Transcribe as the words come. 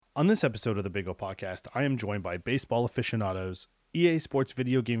On this episode of the Big O Podcast, I am joined by baseball aficionados, EA Sports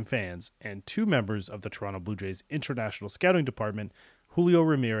video game fans, and two members of the Toronto Blue Jays International Scouting Department, Julio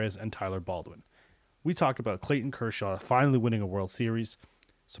Ramirez and Tyler Baldwin. We talk about Clayton Kershaw finally winning a World Series,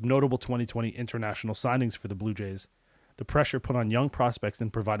 some notable 2020 international signings for the Blue Jays, the pressure put on young prospects in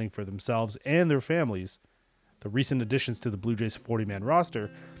providing for themselves and their families, the recent additions to the Blue Jays 40-man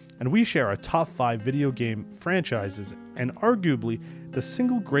roster, and we share our top 5 video game franchises and arguably the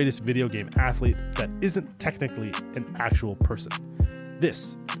single greatest video game athlete that isn't technically an actual person.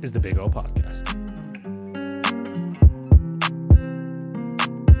 This is the Big O Podcast.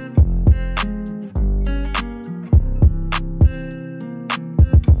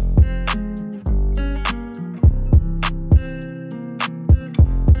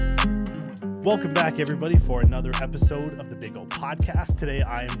 Welcome back, everybody, for another episode of the Big O Podcast. Today,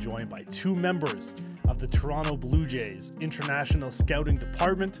 I am joined by two members of the Toronto Blue Jays International Scouting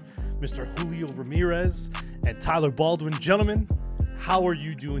Department, Mr. Julio Ramirez and Tyler Baldwin. Gentlemen, how are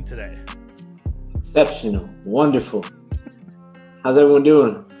you doing today? Exceptional. Wonderful. How's everyone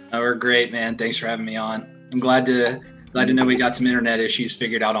doing? Oh, we're great, man. Thanks for having me on. I'm glad to know we got some internet issues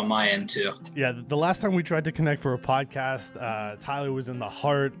figured out on my end too. Yeah, the last time we tried to connect for a podcast, Tyler was in the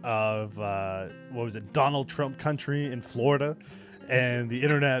heart of Donald Trump country in Florida, and the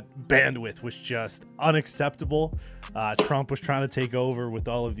internet bandwidth was just unacceptable. Trump was trying to take over with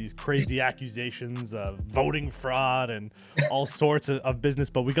all of these crazy accusations of voting fraud and all sorts of business,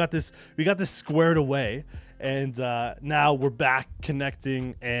 but we got this squared away. And now we're back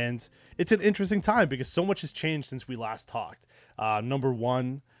connecting, and it's an interesting time because so much has changed since we last talked. Number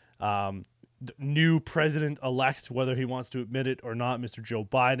one, the new president-elect, whether he wants to admit it or not, Mr. Joe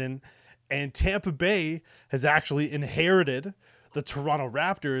Biden, and Tampa Bay has actually inherited the Toronto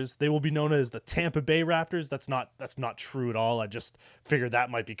Raptors. They will be known as the Tampa Bay Raptors. That's not true at all. I just figured that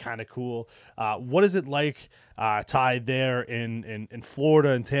might be kind of cool. What is it like, Ty, there in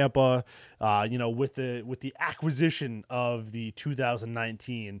Florida and Tampa, with the acquisition of the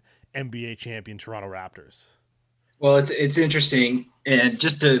 2019 NBA champion Toronto Raptors? Well, it's interesting, and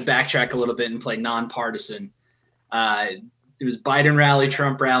just to backtrack a little bit and play nonpartisan, it was Biden rally,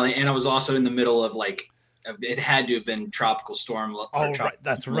 Trump rally, and I was also in the middle of it had to have been tropical storm. Right.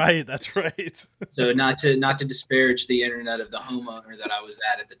 That's right. So not to disparage the internet of the homeowner that I was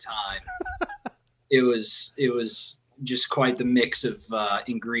at the time, it was just quite the mix of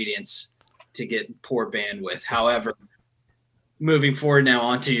ingredients to get poor bandwidth. However, moving forward now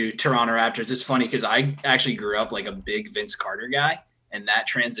onto Toronto Raptors, it's funny because I actually grew up like a big Vince Carter guy, and that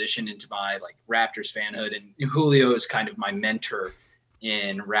transitioned into my Raptors fanhood. And Julio is kind of my mentor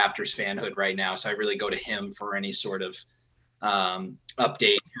in Raptors fanhood right now, so I really go to him for any sort of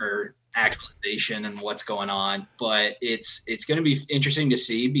update or actualization and what's going on. But it's going to be interesting to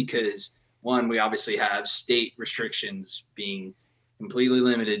see because, one, we obviously have state restrictions being completely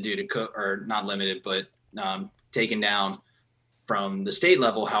limited due to or not limited, but taken down from the state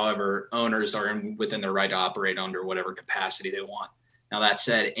level. However, owners are within their right to operate under whatever capacity they want. Now, that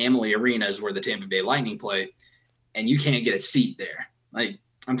said, Amalie Arena is where the Tampa Bay Lightning play, and you can't get a seat there.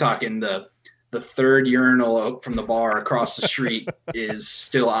 I'm talking the third urinal from the bar across the street is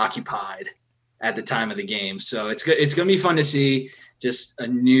still occupied at the time of the game. So it's going to be fun to see just a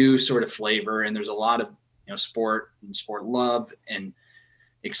new sort of flavor. And there's a lot of, sport and sport love and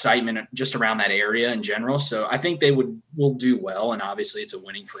excitement just around that area in general. So I think they will do well. And obviously it's a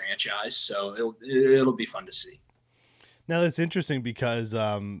winning franchise. So it'll be fun to see. Now that's interesting because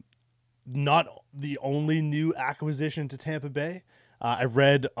not the only new acquisition to Tampa Bay. I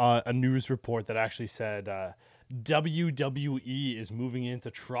read a news report that actually said WWE is moving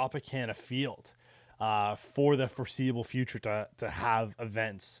into Tropicana Field for the foreseeable future to have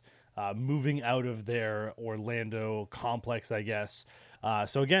events, moving out of their Orlando complex, I guess.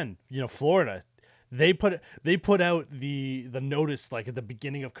 So again, Florida, they put out the notice at the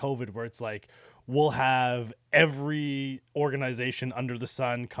beginning of COVID where it's like, we'll have every organization under the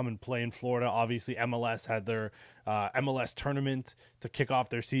sun come and play in Florida. Obviously, MLS had their MLS tournament to kick off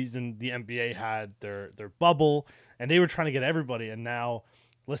their season. The NBA had their bubble, and they were trying to get everybody. And now,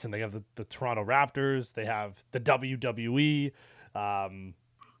 listen, they have the Toronto Raptors. They have the WWE.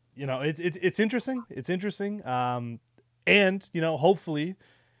 It's interesting. It's interesting. And hopefully,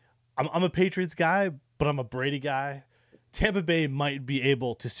 I'm a Patriots guy, but I'm a Brady guy. Tampa Bay might be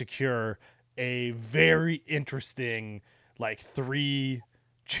able to secure a very interesting 3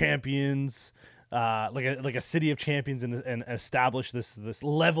 champions, like a city of champions, and establish this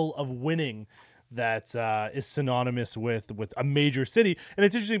level of winning that is synonymous with a major city. And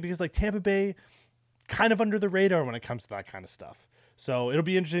it's interesting because Tampa Bay kind of under the radar when it comes to that kind of stuff. So it'll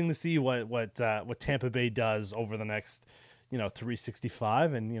be interesting to see what Tampa Bay does over the next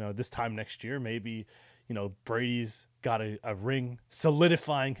 365, and this time next year maybe Brady's got a ring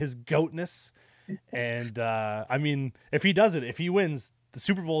solidifying his goatness, and I mean if he does it, if he wins the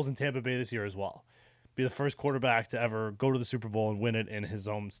Super Bowl's in Tampa Bay this year as well, be the first quarterback to ever go to the Super Bowl and win it in his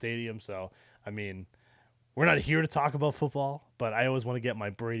own stadium. So I mean, we're not here to talk about football, but I always want to get my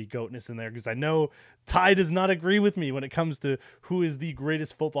Brady goatness in there because I know Ty does not agree with me when it comes to who is the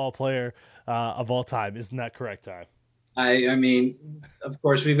greatest football player of all time. Isn't that correct, Ty? I mean, of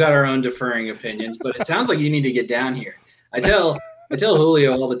course, we've got our own differing opinions, but it sounds like you need to get down here. I tell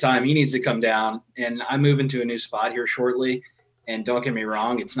Julio all the time he needs to come down, and I'm moving to a new spot here shortly. And don't get me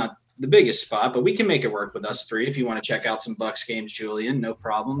wrong, it's not the biggest spot, but we can make it work with us three if you want to check out some Bucks games, Julian. No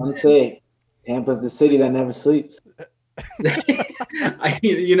problem. I'm saying Tampa's the city that never sleeps. I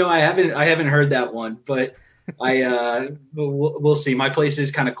haven't heard that one, but we'll see. My place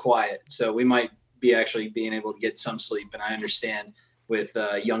is kind of quiet, so we might be actually being able to get some sleep. And I understand with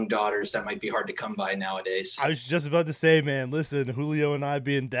young daughters that might be hard to come by nowadays. I was just about to say, man, listen, Julio and I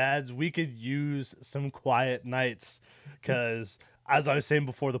being dads, we could use some quiet nights because, as I was saying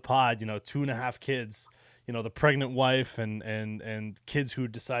before the pod, 2.5 kids. The pregnant wife and kids who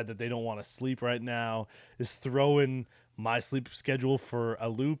decide that they don't want to sleep right now is throwing my sleep schedule for a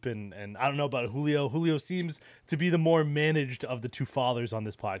loop. And I don't know about Julio. Julio seems to be the more managed of the two fathers on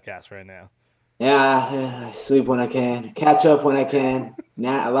this podcast right now. Yeah, I sleep when I can, catch up when I can.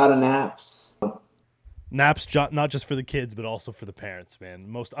 A lot of naps. Naps, not just for the kids, but also for the parents, man.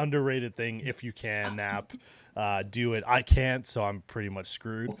 Most underrated thing, if you can nap. Do it. I can't, so I'm pretty much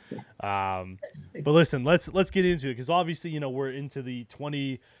screwed. But listen, let's get into it because obviously, we're into the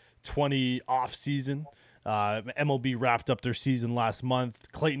 2020 off season. MLB wrapped up their season last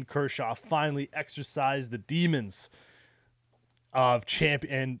month. Clayton Kershaw finally exorcised the demons of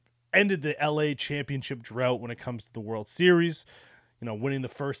and ended the LA championship drought when it comes to the World Series. Winning the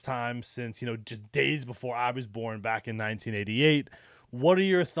first time since just days before I was born back in 1988. What are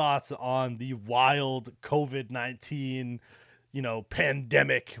your thoughts on the wild COVID-19,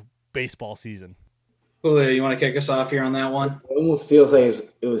 pandemic baseball season? Julio, you want to kick us off here on that one? It almost feels like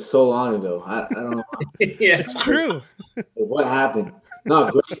it was so long ago. I don't know. Yeah, it's true. What happened? No,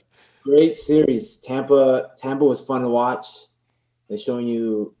 great series. Tampa was fun to watch. They're showing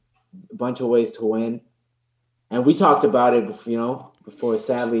you a bunch of ways to win. And we talked about it, before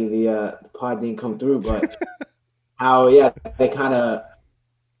sadly the pod didn't come through, but how they kind of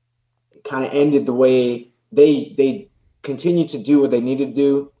ended the way they continued to do what they needed to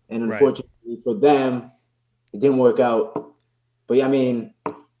do, and unfortunately for them, it didn't work out. But I mean,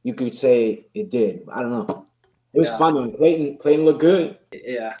 you could say it did. I don't know. It was fun though. Clayton looked good.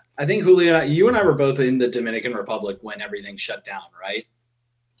 Yeah, I think Julio, you and I were both in the Dominican Republic when everything shut down, right?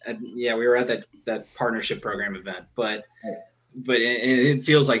 And yeah, we were at that partnership program event, but it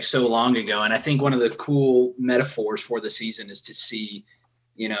feels like so long ago. And I think one of the cool metaphors for the season is to see,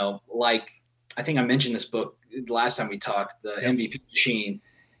 like I think I mentioned this book last time we talked, the MVP machine,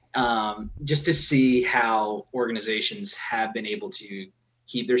 just to see how organizations have been able to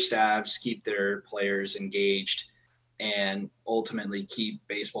keep their staffs, keep their players engaged, and ultimately keep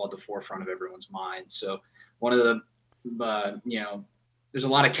baseball at the forefront of everyone's mind. So one of the, there's a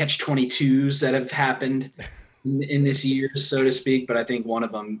lot of catch-22s that have happened in this year, so to speak. But I think one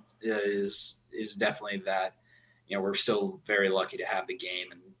of them is definitely that, we're still very lucky to have the game.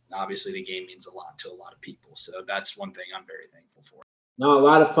 And obviously the game means a lot to a lot of people. So that's one thing I'm very thankful for. No, a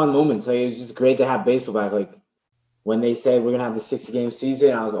lot of fun moments. Like, it was just great to have baseball back. Like when they said we're going to have the 60-game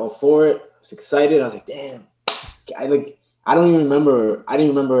season, I was all for it. I was excited. I was like, damn. I didn't even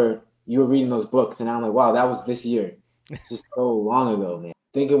remember you were reading those books. And I'm like, wow, that was this year. It's just so long ago, man.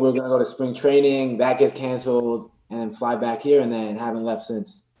 Thinking we're going to go to spring training, that gets canceled, and then fly back here, and then haven't left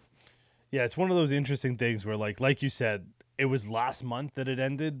since. Yeah, it's one of those interesting things where, like you said, it was last month that it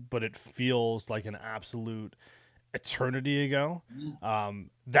ended, but it feels like an absolute eternity ago.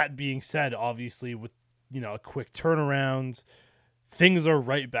 That being said, obviously, with a quick turnaround, things are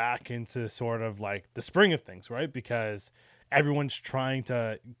right back into sort of like the spring of things, right? Because everyone's trying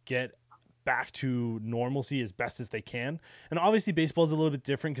to get back to normalcy as best as they can. And obviously baseball is a little bit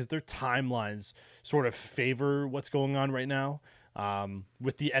different because their timelines sort of favor what's going on right now.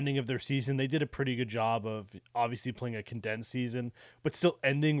 With the ending of their season, they did a pretty good job of obviously playing a condensed season, but still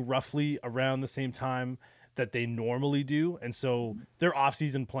ending roughly around the same time that they normally do. And so their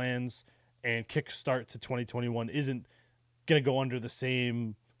off-season plans and kickstart to 2021 isn't going to go under the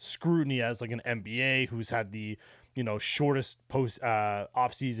same scrutiny as like an NBA who's had the shortest post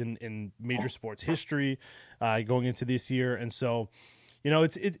off season in major sports history going into this year. And so,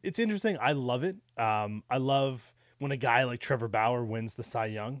 it's interesting. I love it. I love when a guy like Trevor Bauer wins the Cy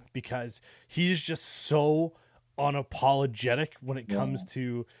Young, because he's just so unapologetic when it comes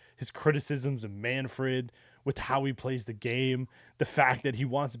to his criticisms of Manfred, with how he plays the game, the fact that he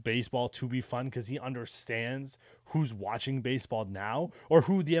wants baseball to be fun because he understands who's watching baseball now, or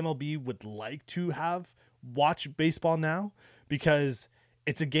who the MLB would like to have watch baseball now, because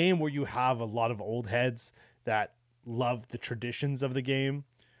it's a game where you have a lot of old heads that love the traditions of the game.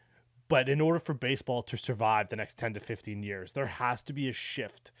 But in order for baseball to survive the next 10 to 15 years, there has to be a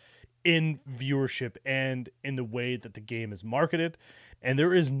shift in viewership and in the way that the game is marketed. And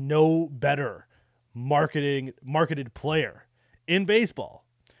there is no better marketed player in baseball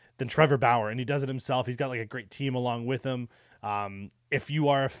than Trevor Bauer. And he does it himself. He's got like a great team along with him. If you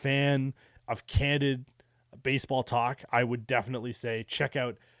are a fan of candid baseball talk, I would definitely say check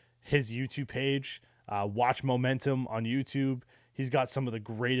out his YouTube page. Watch Momentum on YouTube. He's got some of the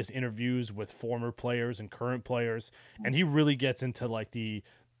greatest interviews with former players and current players, and he really gets into like the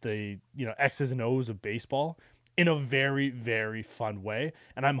X's and O's of baseball in a very, very fun way.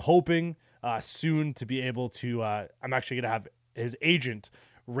 And I'm hoping soon to be able to. I'm actually going to have his agent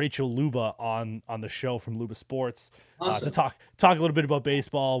Rachel Luba on the show from Luba Sports to talk a little bit about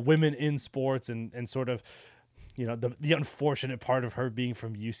baseball, women in sports, and sort of the unfortunate part of her being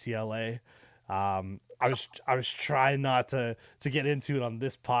from UCLA. I was trying not to get into it on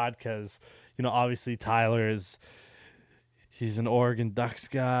this pod because obviously Tyler he's an Oregon Ducks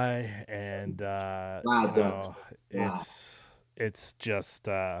guy, and it's just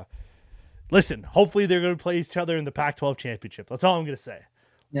listen. Hopefully they're going to play each other in the Pac-12 championship. That's all I'm going to say.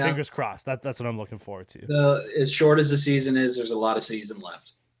 Yeah. Fingers crossed. That's what I'm looking forward to. As short as the season is, there's a lot of season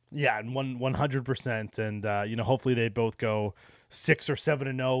left. Yeah, and 100%, and hopefully they both go 6 or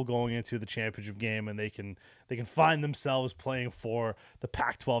 7-0 going into the championship game, and they can find themselves playing for the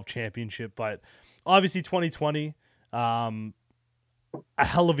Pac-12 championship. But obviously 2020, a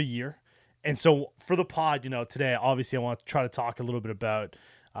hell of a year. And so for the pod, today, obviously I want to try to talk a little bit about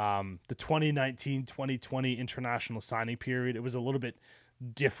the 2019-2020 international signing period. It was a little bit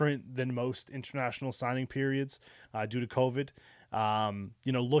different than most international signing periods due to COVID.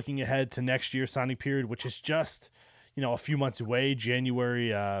 Looking ahead to next year's signing period, which is just, a few months away, January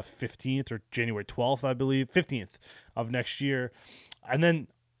 15th or January 12th, I believe, 15th of next year. And then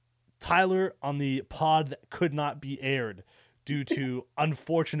Tyler on the pod that could not be aired due to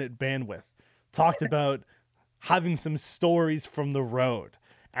unfortunate bandwidth talked about having some stories from the road.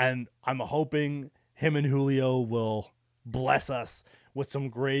 And I'm hoping him and Julio will bless us with some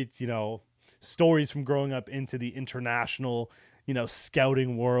great, stories from growing up into the international,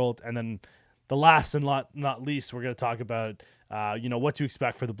 scouting world. And then the last and not least, we're going to talk about, what to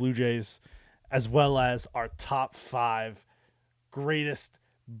expect for the Blue Jays, as well as our top 5 greatest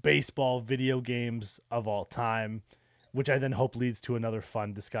baseball video games of all time, which I then hope leads to another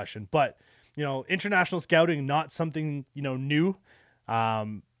fun discussion. But, international scouting, not something, new.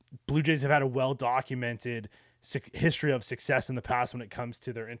 Blue Jays have had a well-documented history of success in the past when it comes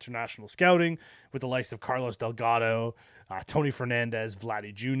to their international scouting, with the likes of Carlos Delgado, Tony Fernandez,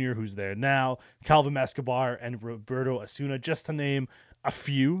 Vladdy Jr., who's there now, Calvin Escobar, and Roberto Osuna, just to name a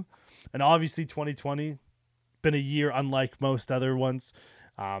few. And obviously 2020, been a year unlike most other ones.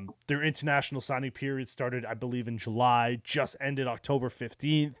 Their international signing period started, I believe, in July, just ended October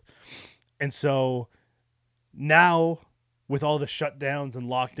 15th. And so now, with all the shutdowns and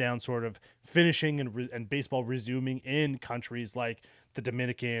lockdowns sort of finishing and baseball resuming in countries like the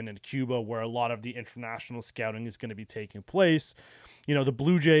Dominican and Cuba, where a lot of the international scouting is going to be taking place, the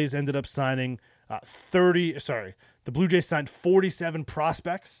Blue Jays ended up signing the Blue Jays signed 47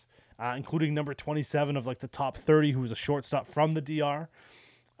 prospects, including number 27 of like the top 30, who was a shortstop from the DR.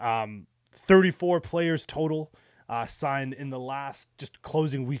 34 players total signed in the last just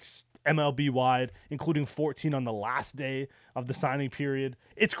closing weeks MLB wide, including 14 on the last day of the signing period.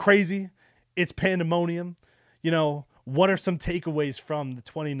 It's crazy. It's pandemonium. What are some takeaways from the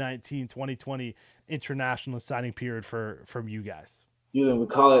 2019-2020 international signing period from you guys? We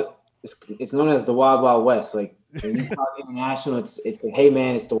call it, it's known as the Wild Wild West. Like when you talk international, it's hey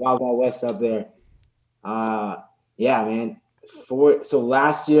man, it's the Wild Wild West up there. Yeah, man. So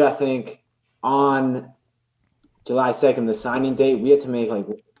last year, I think on July 2nd, the signing date, we had to make like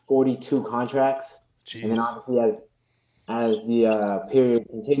 42 contracts. Jeez. And then obviously as the period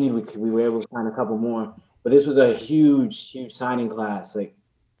continued, we were able to sign a couple more. But this was a huge signing class, like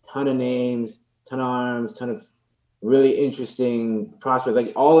ton of names, ton of arms, ton of really interesting prospects.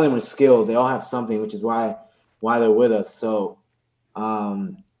 Like all of them are skilled. They all have something, which is why while they're with us. So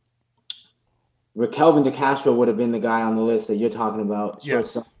Kelvin DeCastro would have been the guy on the list that you're talking about.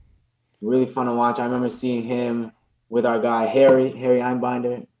 Shortstop. Yes. Really fun to watch. I remember seeing him with our guy Harry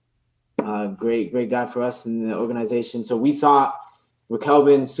Einbinder. Great guy for us in the organization. So we saw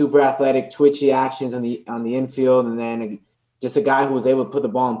Kelvin, super athletic, twitchy actions on the infield, and then just a guy who was able to put the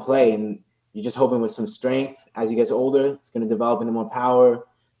ball in play. And you're just hoping with some strength as he gets older, it's going to develop into more power.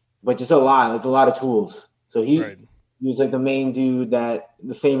 But just a lot. There's a lot of tools. So he was like the main dude, the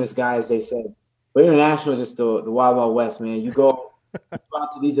famous guy, as they said. But international is just the Wild Wild West, man. You go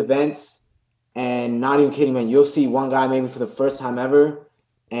out to these events, and not even kidding, man, you'll see one guy maybe for the first time ever,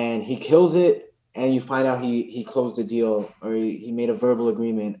 and he kills it, and you find out he closed a deal or he made a verbal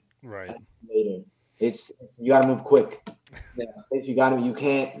agreement. Right. Later, it's you got to move quick. Yeah,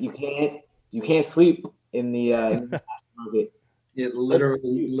 you can't sleep in the market. Yeah,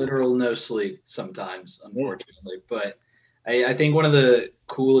 literal no sleep sometimes, unfortunately. Yeah. But I think one of the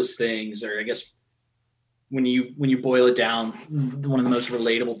coolest things, or I guess when you boil it down, one of the most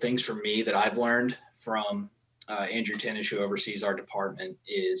relatable things for me that I've learned from Andrew Tinnish, who oversees our department,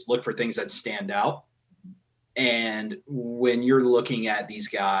 is look for things that stand out. And when you're looking at these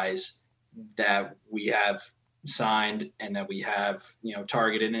guys that we have signed and that we have,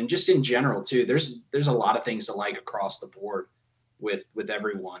 targeted, and just in general too, there's a lot of things to like across the board with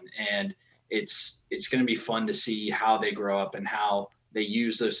everyone. And it's going to be fun to see how they grow up and how they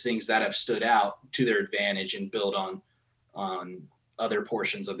use those things that have stood out to their advantage and build on other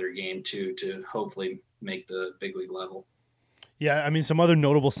portions of their game to hopefully make the big league level. Yeah, I mean, some other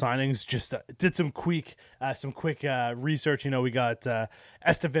notable signings. Just did some quick research. We got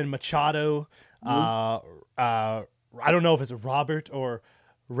Estevan Machado. I don't know if it's Robert or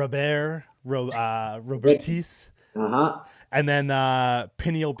Robertis. And then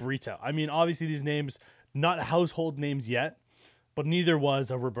Piniel Brito. I mean, obviously these names, not household names yet, but neither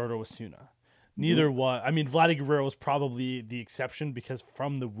was a Roberto Osuna. Neither was. I mean, Vladdy Guerrero was probably the exception because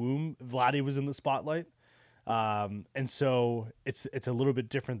from the womb, Vladdy was in the spotlight. And so it's a little bit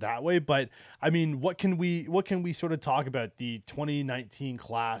different that way. But I mean, what can we sort of talk about the 2019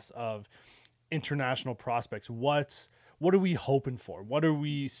 class of international prospects? What are we hoping for? What are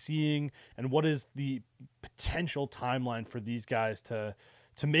we seeing? And what is the potential timeline for these guys to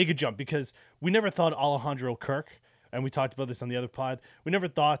make a jump? Because we never thought Alejandro Kirk, and we talked about this on the other pod, we never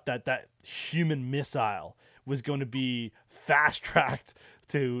thought that human missile was going to be fast-tracked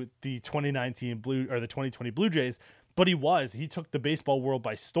to the 2019 the 2020 Blue Jays, but he took the baseball world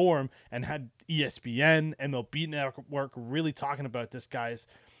by storm and had ESPN, MLB Network really talking about this guy's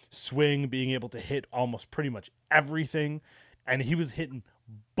swing, being able to hit almost pretty much everything, and he was hitting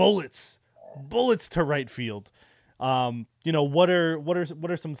bullets to right field. What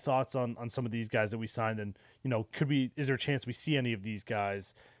are some thoughts on some of these guys that we signed, and is there a chance we see any of these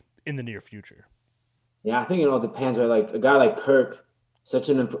guys in the near future? Yeah, I think it all depends. Right, like a guy like Kirk, such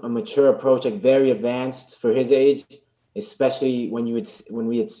a mature approach, like very advanced for his age, especially when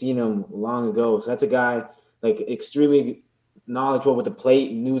we had seen him long ago. So that's a guy like extremely knowledgeable with the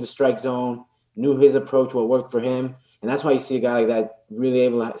plate, knew the strike zone, knew his approach, what worked for him, and that's why you see a guy like that really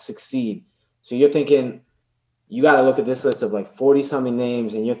able to succeed. So you're thinking, you got to look at this list of like 40-something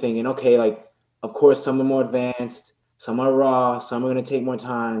names, and you're thinking, okay, like of course some are more advanced, some are raw, some are going to take more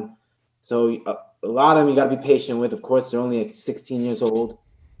time. So a lot of them you got to be patient with. Of course, they're only like 16 years old,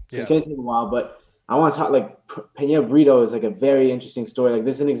 so It's going to take a while. But I want to talk like Piniel Brito is like a very interesting story. Like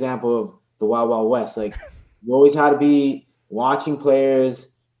this is an example of the Wild Wild West. Like you always had to be watching players.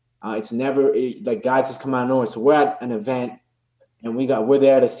 It's never like guys just come out of nowhere. So we're at an event, and we're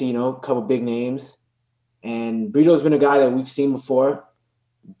there to see a couple big names. And Brito's been a guy that we've seen before,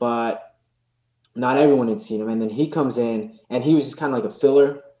 but not everyone had seen him. And then he comes in, and he was just kind of like a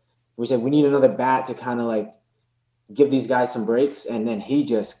filler. We said we need another bat to kind of like give these guys some breaks, and then he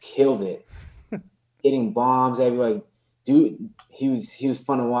just killed it, hitting bombs everywhere. Like, dude, he was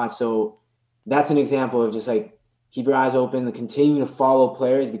fun to watch. So that's an example of just like keep your eyes open and continue to follow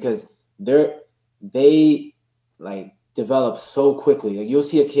players because they like develop so quickly. Like you'll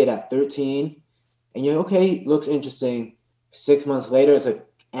see a kid at 13. And you're okay, looks interesting. 6 months later, it's an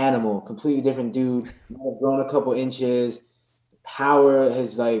animal, completely different dude. Might have grown a couple inches. Power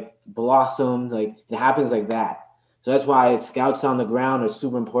has like blossomed. Like it happens like that. So that's why scouts on the ground are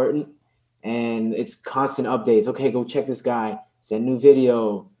super important. And it's constant updates. Okay, go check this guy. Send new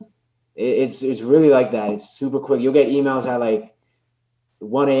video. It's really like that. It's super quick. You'll get emails at like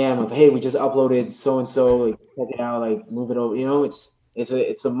 1 a.m. of, hey, we just uploaded so and so. Like check it out. Like move it over.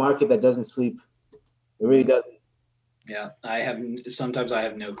 It's a market that doesn't sleep. It really doesn't. Yeah, sometimes I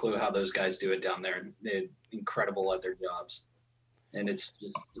have no clue how those guys do it down there. They're incredible at their jobs. And it's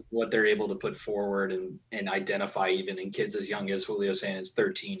just what they're able to put forward and identify even in kids as young as Julio saying is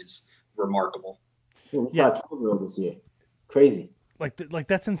 13 is remarkable. Yeah, we Yeah. saw a 12-year-old this year. Crazy. Like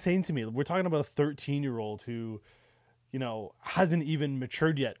that's insane to me. We're talking about a 13-year-old who, hasn't even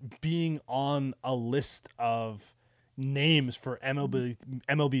matured yet, being on a list of names for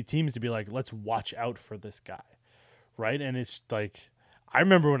MLB teams to be like, let's watch out for this guy, right? And it's like, I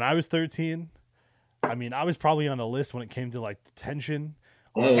remember when I was 13, I mean, I was probably on a list when it came to like detention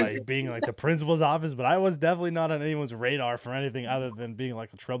or like being like the principal's office, but I was definitely not on anyone's radar for anything other than being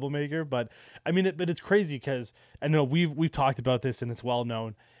like a troublemaker. But I mean, but it's crazy because I know we've talked about this and it's well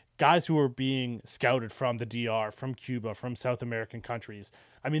known. Guys who are being scouted from the DR, from Cuba, from South American countries.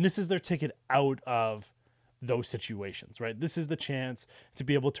 I mean, this is their ticket out of those situations, right? This is the chance to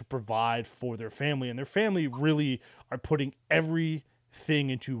be able to provide for their family, and their family really are putting everything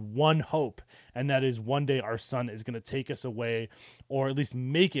into one hope, and that is one day our son is going to take us away, or at least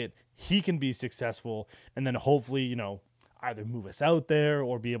make it he can be successful, and then hopefully either move us out there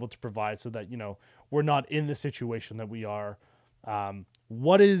or be able to provide so that we're not in the situation that we are.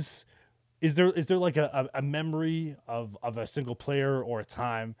 What is there like a memory of a single player or a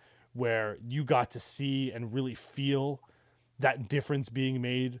time where you got to see and really feel that difference being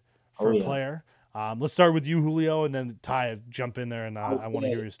made for a player? Let's start with you, Julio, and then Ty, jump in there, and I want to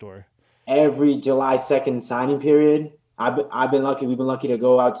hear your story. Every July 2nd signing period, I've been lucky. We've been lucky to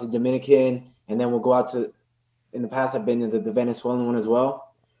go out to the Dominican, and then we'll go out to. In the past, I've been to the Venezuelan one as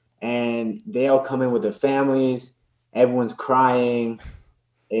well, and they all come in with their families. Everyone's crying.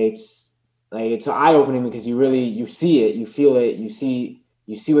 It's eye opening because you see it, you feel it, you see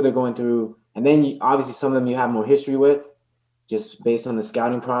what they're going through, and then obviously some of them you have more history with, just based on the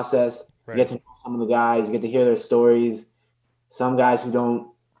scouting process. Right. You get to know some of the guys, you get to hear their stories. Some guys who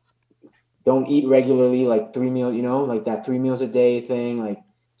don't eat regularly, like 3 meals, like that 3 meals a day thing. Like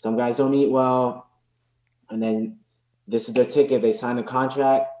some guys don't eat well, and then this is their ticket. They sign a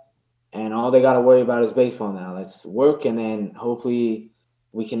contract, and all they got to worry about is baseball now. Let's work, and then hopefully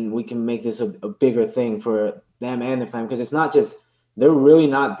we can make this a bigger thing for them and their family, because it's not just, they're really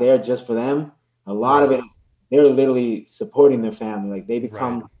not there just for them. A lot of it is they're literally supporting their family. Like they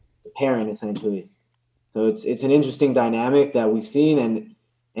become the parent essentially. So it's an interesting dynamic that we've seen,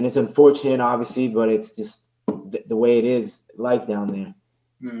 and it's unfortunate obviously, but it's just the way it is like down there.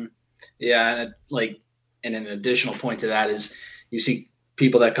 Mm-hmm. Yeah. And an additional point to that is you see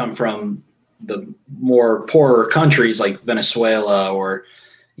people that come from the more poorer countries like Venezuela, or,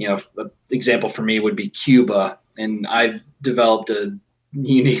 an example for me would be Cuba. And I've developed a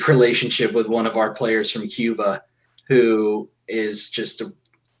unique relationship with one of our players from Cuba, who is just a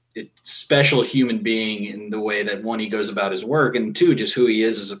special human being in the way that, one, he goes about his work, and two, just who he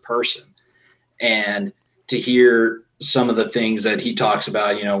is as a person. And to hear some of the things that he talks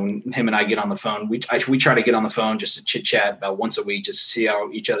about, when him and I get on the phone, we try to get on the phone just to chit chat about once a week, just to see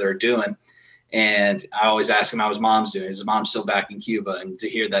how each other are doing. And I always ask him how his mom's doing. Is his mom still back in Cuba? And to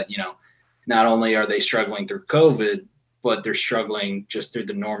hear that, not only are they struggling through COVID, but they're struggling just through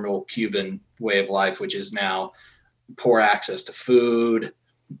the normal Cuban way of life, which is now poor access to food.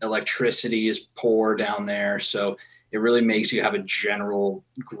 Electricity is poor down there. So it really makes you have a general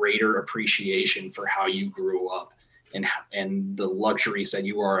greater appreciation for how you grew up and the luxuries that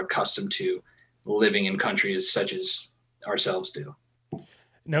you are accustomed to living in countries such as ourselves do.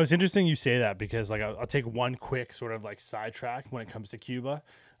 Now, it's interesting you say that, because like I'll take one quick sort of like sidetrack when it comes to Cuba.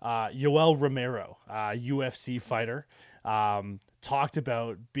 Yoel Romero, UFC fighter, talked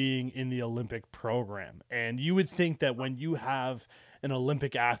about being in the Olympic program. And you would think that when you have an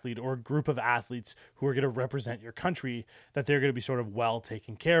Olympic athlete or a group of athletes who are going to represent your country, that they're going to be sort of well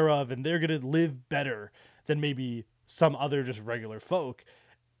taken care of, and they're going to live better than maybe some other just regular folk.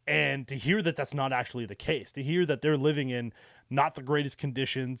 And to hear that that's not actually the case, to hear that they're living in not the greatest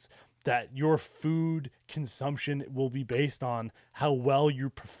conditions, that your food consumption will be based on how well you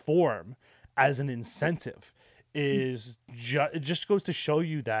perform as an incentive, is it just goes to show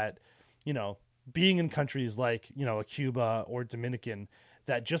you that, being in countries like, a Cuba or Dominican,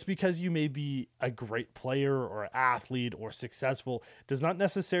 that just because you may be a great player or athlete or successful does not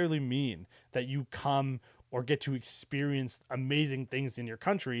necessarily mean that you come or get to experience amazing things in your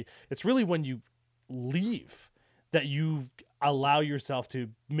country. It's really when you leave that you allow yourself to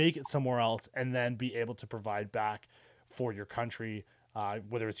make it somewhere else and then be able to provide back for your country,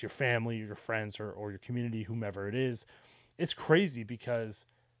 whether it's your family, your friends, or your community, whomever it is. It's crazy because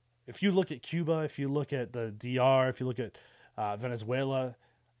if you look at Cuba, if you look at the DR, if you look at Venezuela,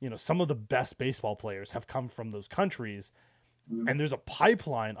 some of the best baseball players have come from those countries, Mhm. and there's a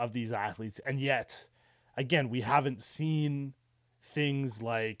pipeline of these athletes. And yet, again, we haven't seen things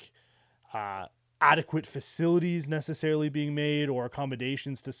like adequate facilities necessarily being made, or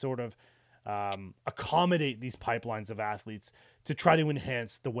accommodations to sort of accommodate these pipelines of athletes to try to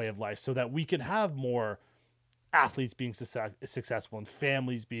enhance the way of life, so that we can have more athletes being successful and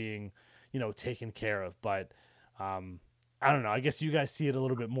families being, taken care of. But I don't know. I guess you guys see it a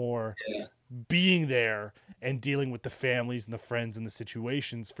little bit more Yeah. being there and dealing with the families and the friends and the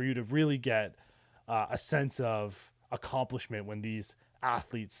situations for you to really get a sense of accomplishment when these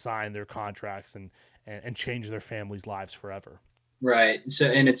athletes sign their contracts and change their families' lives forever. Right. So,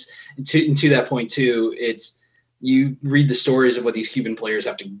 and it's to that point too, you read the stories of what these Cuban players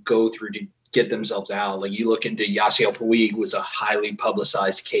have to go through to get themselves out. Like you look into Yasiel Puig was a highly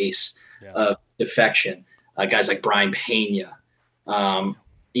publicized case of defection. Guys like Brian Pena,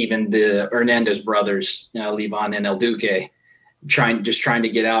 even the Hernandez brothers, Livan and El Duque, trying to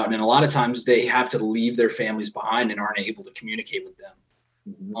get out. And a lot of times they have to leave their families behind and aren't able to communicate with them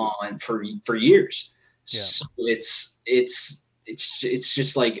for years. Yeah. So it's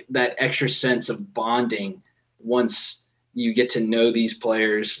just like that extra sense of bonding once you get to know these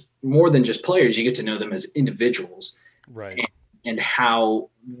players, more than just players, you get to know them as individuals, right? And how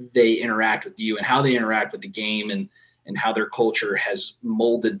they interact with you and how they interact with the game, and how their culture has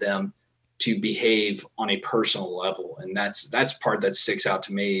molded them to behave on a personal level. And that's part that sticks out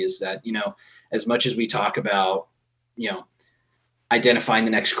to me, is that, as much as we talk about, identifying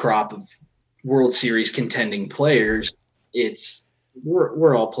the next crop of World Series contending players,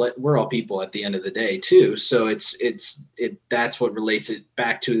 we're all people at the end of the day too. So that's what relates it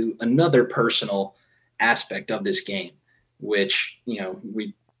back to another personal aspect of this game, which,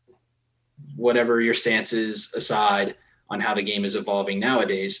 whatever your stance is aside on how the game is evolving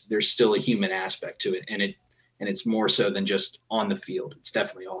nowadays, there's still a human aspect to it. And it's more so than just on the field. It's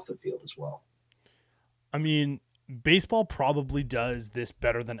definitely off the field as well. I mean, baseball probably does this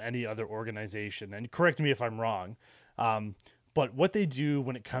better than any other organization, and correct me if I'm wrong. But what they do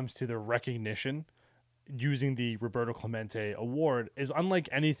when it comes to their recognition using the Roberto Clemente Award is unlike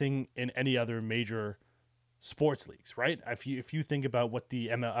anything in any other major sports leagues, right? If you think about what the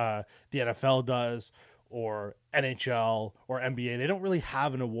NFL does, or NHL or NBA, they don't really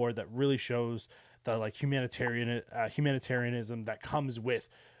have an award that really shows the like humanitarianism that comes with,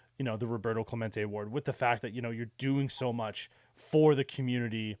 the Roberto Clemente Award, with the fact that, you're doing so much for the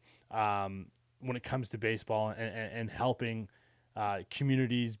community when it comes to baseball, and helping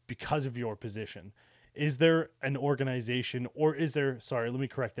communities because of your position. Is there an organization, or is there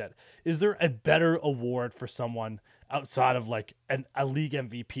a better award for someone outside of like a league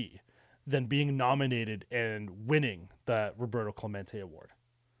MVP than being nominated and winning the Roberto Clemente Award?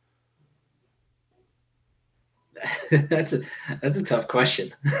 That's a tough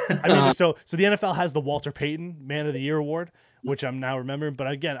question. I mean, so the NFL has the Walter Payton Man of the Year Award, which I'm now remembering.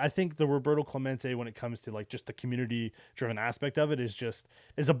 But again, I think the Roberto Clemente, when it comes to like just the community driven aspect of it,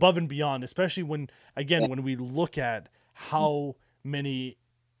 is above and beyond, especially when we look at how many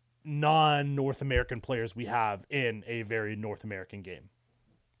non-North American players we have in a very North American game.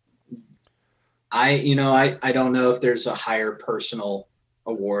 I don't know if there's a higher personal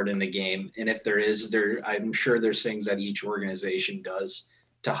award in the game, and if there is, I'm sure there's things that each organization does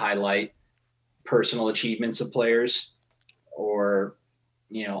to highlight personal achievements of players, or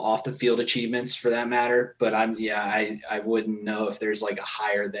off the field achievements for that matter. But I wouldn't know if there's like a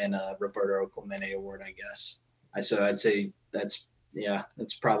higher than a Roberto Clemente Award, I guess. So I'd say that's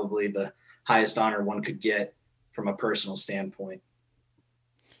probably the highest honor one could get from a personal standpoint.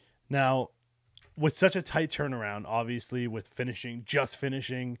 Now, with such a tight turnaround, obviously, with finishing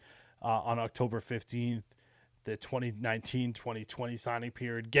on October 15th, the 2019-2020 signing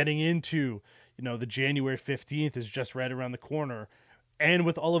period, getting into, the January 15th is just right around the corner. And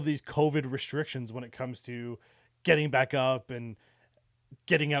with all of these COVID restrictions when it comes to getting back up and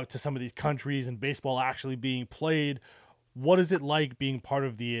getting out to some of these countries and baseball actually being played, what is it like being part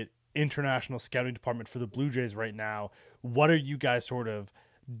of the international scouting department for the Blue Jays right now? What are you guys sort of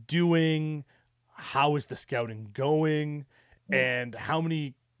doing? How is the scouting going? And how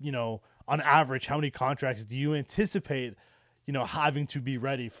many, on average, how many contracts do you anticipate, having to be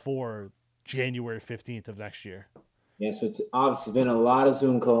ready for January 15th of next year? Yeah, so it's obviously been a lot of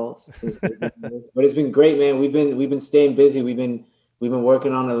Zoom calls since, but it's been great, man. We've been staying busy. We've been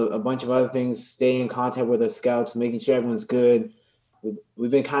working on a bunch of other things, staying in contact with our scouts, making sure everyone's good. We've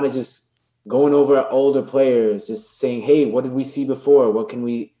been kind of just going over our older players, just saying, hey, what did we see before? What can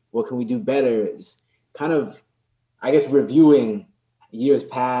we do better? It's kind of, I guess, reviewing years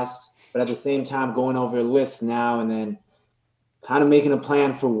past, but at the same time going over a list now and then kind of making a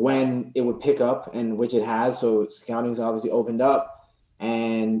plan for when it would pick up, and which it has. So scouting's obviously opened up,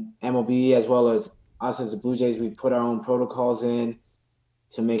 and MLB as well as us as the Blue Jays, we put our own protocols in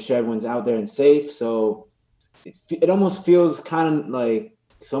to make sure everyone's out there and safe. So it almost feels kind of like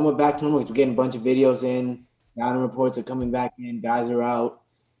somewhat back to normal because we're getting a bunch of videos in, scouting reports are coming back in, guys are out,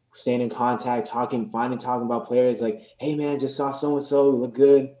 staying in contact, talking about players like, hey man, just saw so and so, look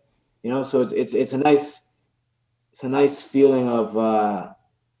good, So it's a nice feeling of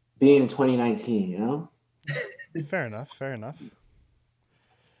being in 2019, Fair enough.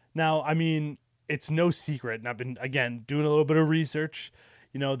 Now, I mean, it's no secret, and I've been, again, doing a little bit of research.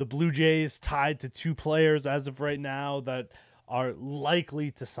 The Blue Jays tied to 2 players as of right now that are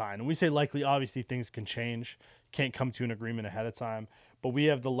likely to sign. And we say likely, obviously things can change. Can't come to an agreement ahead of time. But we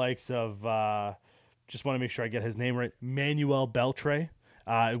have the likes of, just want to make sure I get his name right, Manuel Beltre,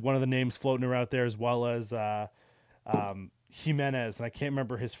 one of the names floating around there, as well as Jimenez, and I can't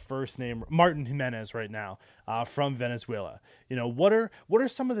remember his first name, Martin Jimenez right now, from Venezuela. What are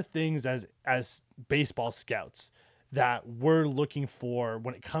some of the things as baseball scouts that we're looking for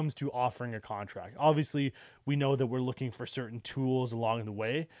when it comes to offering a contract? Obviously, we know that we're looking for certain tools along the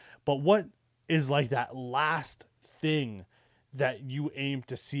way, but what is like that last thing that you aim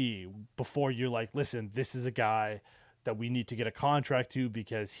to see before you're like, listen, this is a guy that we need to get a contract to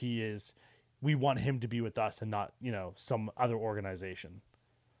because we want him to be with us and not, some other organization?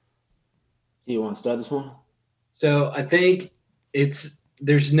 Do you want to start this one? So I think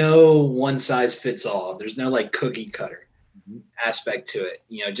there's no one size fits all. There's no like cookie cutter aspect to it.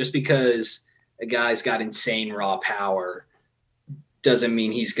 Just because a guy's got insane raw power doesn't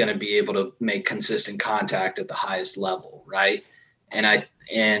mean he's going to be able to make consistent contact at the highest level, right?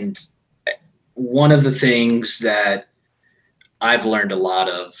 And one of the things that I've learned a lot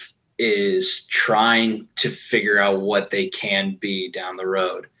of is trying to figure out what they can be down the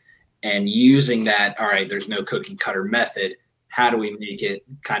road and using that. All right, there's no cookie cutter method. How do we make it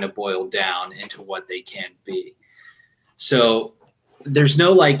kind of boil down into what they can be? So there's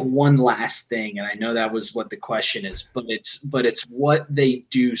no like one last thing. And I know that was what the question is, but it's what they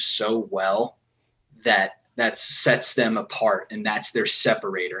do so well that sets them apart, and that's their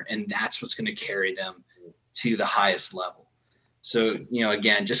separator. And that's what's going to carry them to the highest level. So,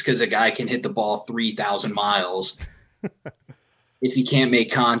 again, just because a guy can hit the ball 3,000 miles, if he can't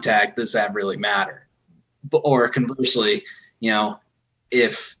make contact, does that really matter? Or conversely,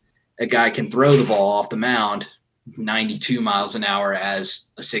 if a guy can throw the ball off the mound 92 miles an hour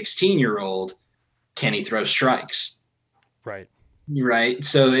as a 16-year-old, can he throw strikes? Right. Right.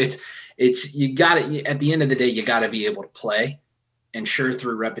 So you got to, at the end of the day, you got to be able to play. And sure,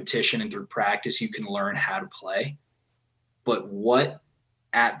 through repetition and through practice, you can learn how to play. But what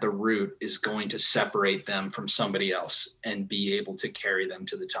at the root is going to separate them from somebody else and be able to carry them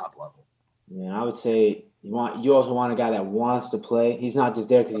to the top level? Yeah, I would say you also want a guy that wants to play. He's not just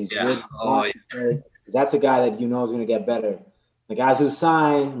there because he's good. That's a guy that is going to get better. The guys who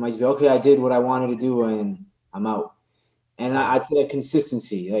sign might be, okay, I did what I wanted to do and I'm out. And I'd say that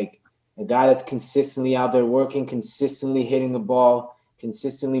consistency, like a guy that's consistently out there working, consistently hitting the ball,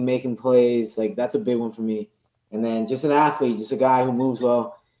 consistently making plays, like that's a big one for me. And then just an athlete, just a guy who moves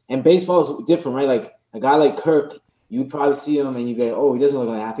well. And baseball is different, right? Like a guy like Kirk, you'd probably see him and you'd be like, oh, he doesn't look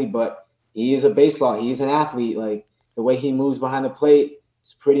like an athlete, but he is a baseball. He's an athlete. Like the way he moves behind the plate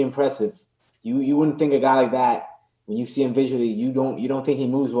is pretty impressive. You wouldn't think a guy like that, when you see him visually, you don't think he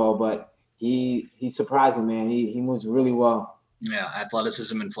moves well, but he's surprising, man. He moves really well. Yeah,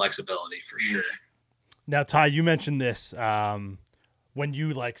 athleticism and flexibility for sure. Now, Ty, you mentioned this when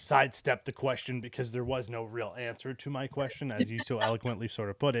you like sidestepped the question because there was no real answer to my question, as you so eloquently sort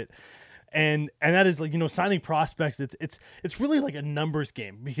of put it. And that is like, signing prospects, it's really like a numbers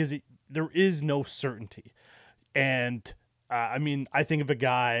game because there is no certainty. And I think of a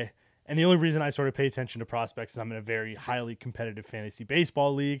guy, and the only reason I sort of pay attention to prospects is I'm in a very highly competitive fantasy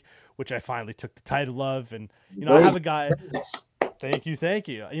baseball league, which I finally took the title of. And, I have a guy. Thank you.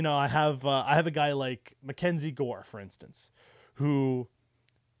 I have a guy like Mackenzie Gore, for instance, who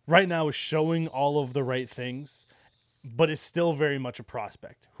right now is showing all of the right things, but is still very much a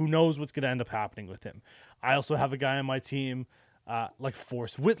prospect. Who knows what's going to end up happening with him? I also have a guy on my team like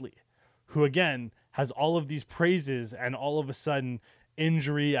Forrest Whitley, who, again, has all of these praises, and all of a sudden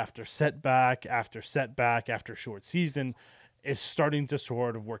injury after setback after short season is starting to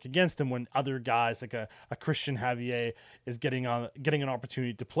sort of work against him, when other guys like a Christian Javier is getting an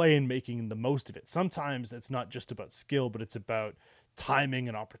opportunity to play and making the most of it. Sometimes it's not just about skill, but it's about timing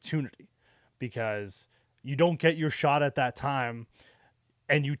and opportunity, because you don't get your shot at that time.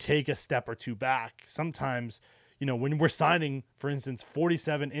 and you take a step or two back. Sometimes, when we're signing, for instance,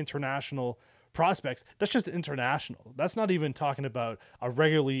 47 international prospects, that's just international. That's not even talking about a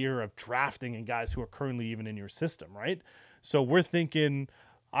regular year of drafting and guys who are currently even in your system, right? So we're thinking,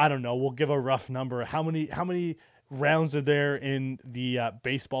 I don't know, we'll give a rough number. How many rounds are there in the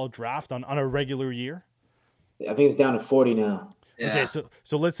baseball draft on a regular year? I think it's down to 40 now. Yeah. Okay,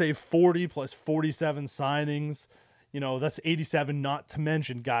 so let's say 40 plus 47 signings, that's 87, not to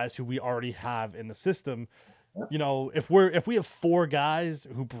mention guys who we already have in the system. If we have 4 guys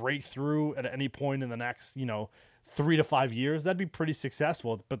who break through at any point in the next, 3 to 5 years, that'd be pretty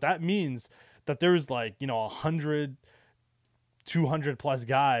successful. But that means that there's 100, 200 plus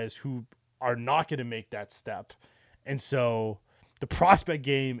guys who are not going to make that step. And so the prospect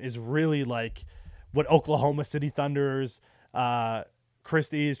game is really like what Oklahoma City Thunder's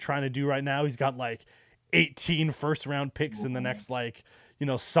Christie is trying to do right now. He's got 18 first round picks in the next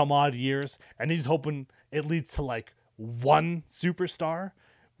some odd years, and he's hoping it leads to one superstar,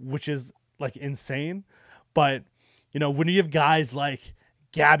 which is insane. But when you have guys like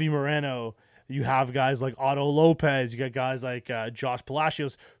Gabby Moreno, you have guys like Otto Lopez, you got guys like Josh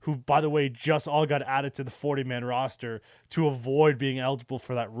Palacios, who, by the way, just all got added to the 40-man roster to avoid being eligible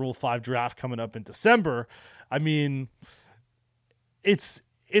for that Rule 5 draft coming up in December. I mean, it's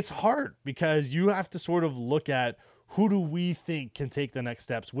hard because you have to sort of look at who do we think can take the next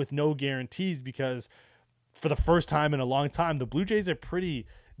steps with no guarantees, because for the first time in a long time, the Blue Jays are pretty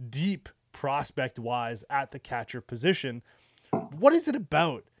deep prospect-wise at the catcher position. What is it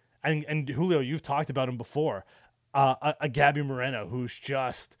about? And Julio, you've talked about him before, a Gabby Moreno who's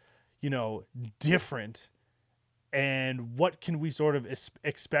just, different. And what can we sort of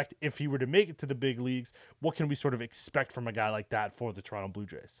expect if he were to make it to the big leagues? What can we sort of expect from a guy like that for the Toronto Blue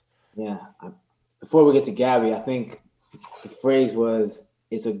Jays? Yeah. Before we get to Gabby, I think the phrase was,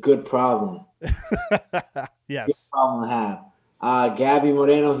 it's a good problem. Yes. Good problem to have. Gabby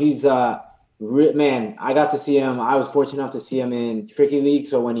Moreno, he's man, I got to see him. I was fortunate enough to see him in Tricky League.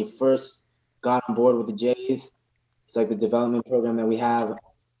 So when he first got on board with the Jays, it's like the development program that we have.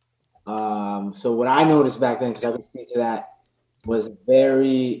 So what I noticed back then, because I can speak to that, was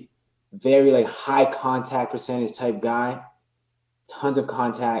very, very high contact percentage type guy. Tons of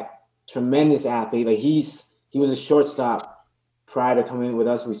contact, tremendous athlete. He was a shortstop prior to coming in with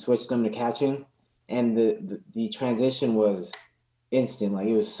us. We switched him to catching, and the transition was instant.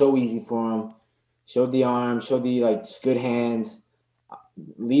 It was so easy for him. Showed the arm, showed the good hands,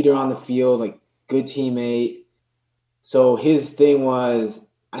 leader on the field, good teammate. So his thing was,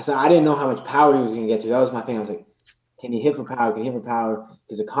 I didn't know how much power he was going to get to. That was my thing. I was like, can he hit for power? Can he hit for power?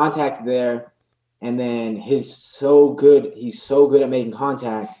 Because the contact's there, and then he's so good at making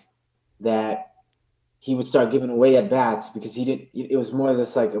contact that he would start giving away at bats because it was more of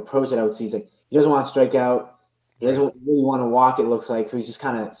this approach that I would see. He's he doesn't want to strike out. He doesn't really want to walk, it looks like. So he's just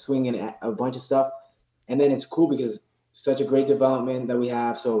kind of swinging at a bunch of stuff. And then it's cool because such a great development that we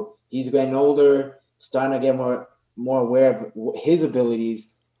have. So he's getting older, starting to get more aware of his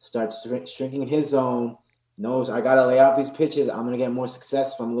abilities, starts shrinking in his zone, knows I got to lay off these pitches. I'm going to get more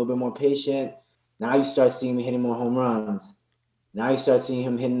successful. I'm a little bit more patient. Now you start seeing me hitting more home runs. Now you start seeing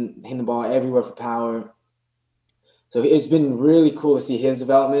him hitting the ball everywhere for power. So it's been really cool to see his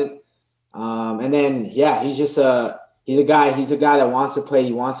development. And then, he's a guy that wants to play.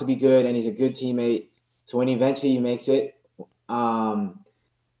 He wants to be good, and he's a good teammate. So when eventually he makes it, I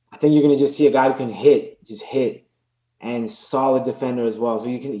think you're going to just see a guy who can hit, and solid defender as well. So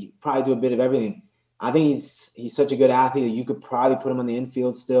you can probably do a bit of everything. I think he's such a good athlete that you could probably put him on the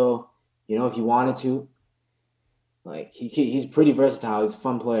infield still, if you wanted to. He's pretty versatile. He's a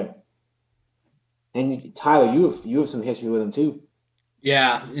fun player. And Tyler, you have some history with him too.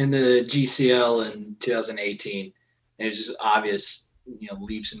 Yeah, in the GCL in 2018, it was just obvious,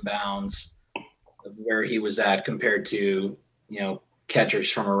 leaps and bounds of where he was at compared to,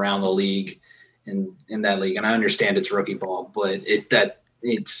 catchers from around the league in that league. And I understand it's rookie ball, but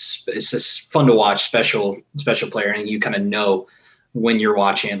it's just fun to watch, special player, and you kind of know when you're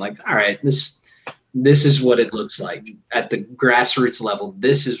watching it, all right, this is what it looks like at the grassroots level.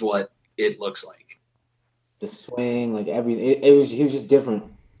 This is what it looks like. The swing, everything. He was just different.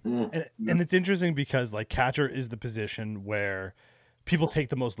 Yeah. And it's interesting because catcher is the position where people take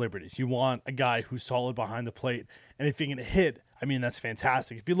the most liberties. You want a guy who's solid behind the plate, and if you're going to hit, that's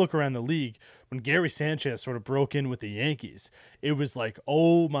fantastic. If you look around the league, when Gary Sanchez sort of broke in with the Yankees, it was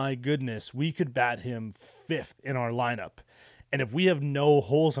oh my goodness, we could bat him 5th in our lineup. And if we have no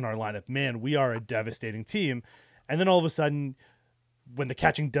holes in our lineup, man, we are a devastating team. And then all of a sudden, when the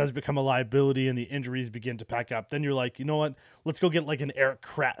catching does become a liability and the injuries begin to pack up, then you're like, you know what? Let's go get like an Eric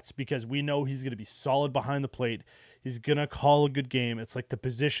Kratz, because we know he's going to be solid behind the plate. He's going to call a good game. It's like the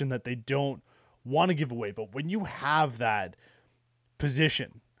position that they don't want to give away. But when you have that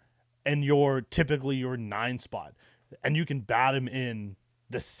position and you're typically your 9 spot, and you can bat him in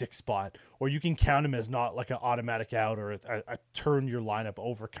the 6 spot, or you can count him as not like an automatic out or a turn your lineup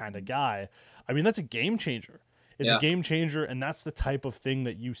over kind of guy, I mean, that's a game changer. It's a game changer, and that's the type of thing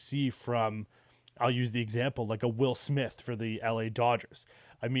that you see from, I'll use the example, like a Will Smith for the LA Dodgers.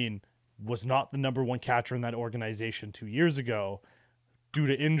 I mean, was not the number 1 catcher in that organization 2 years ago. Due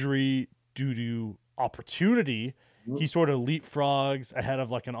to injury, due to opportunity, he sort of leapfrogs ahead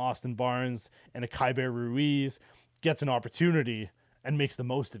of like an Austin Barnes and a Kaiber Ruiz, gets an opportunity and makes the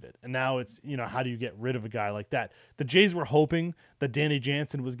most of it. And now it's, how do you get rid of a guy like that? The Jays were hoping that Danny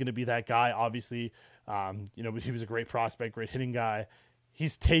Jansen was going to be that guy. Obviously, he was a great prospect, great hitting guy.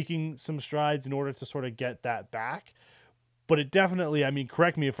 He's taking some strides in order to sort of get that back. But it definitely, I mean,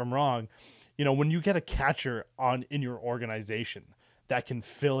 correct me if I'm wrong, when you get a catcher in your organization that can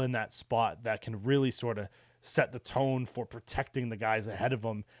fill in that spot, that can really sort of set the tone for protecting the guys ahead of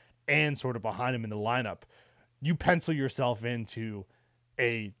them and sort of behind them in the lineup, you pencil yourself into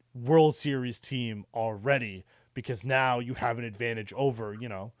a World Series team already, because now you have an advantage over,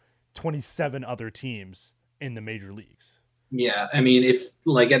 27 other teams in the major leagues. Yeah. I mean, if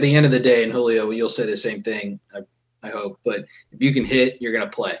like at the end of the day, and Julio, you'll say the same thing, I hope, but if you can hit, you're going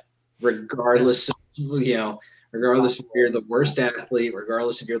to play regardless of, regardless if you're the worst athlete,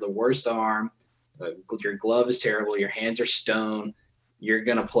 regardless if you're the worst arm, your glove is terrible, your hands are stone, you're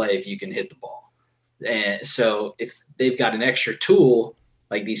going to play if you can hit the ball. And so if they've got an extra tool,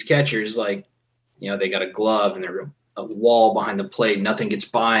 like these catchers, like, they got a glove and they're a wall behind the plate, nothing gets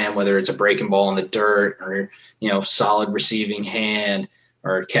by them, whether it's a breaking ball in the dirt or, solid receiving hand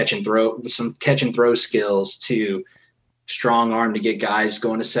or some catch and throw skills to strong arm to get guys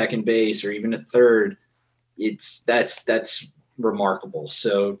going to second base or even to third. That's remarkable.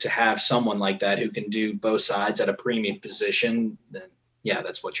 So to have someone like that who can do both sides at a premium position, then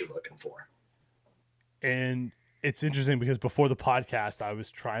that's what you're looking for. And it's interesting because before the podcast, I was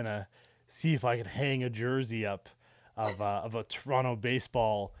trying to see if I could hang a jersey up of a Toronto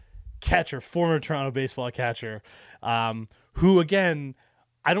baseball catcher, former Toronto baseball catcher, who, again,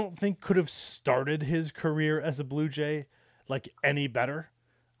 I don't think could have started his career as a Blue Jay like any better.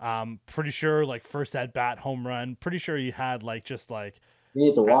 Pretty sure like first at bat home run. Pretty sure he had like just like he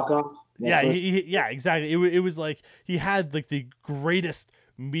hit the walk off. Yeah, exactly. It was like he had like the greatest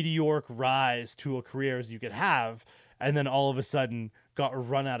meteoric rise to a career as you could have, and then all of a sudden got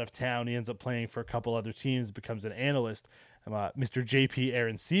run out of town. He ends up playing for a couple other teams, becomes an analyst. Mr. JP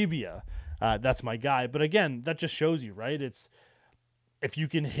Arancibia, that's my guy. But again, that just shows you, right? It's if you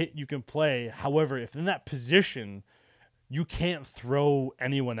can hit, you can play. However, if in that position you can't throw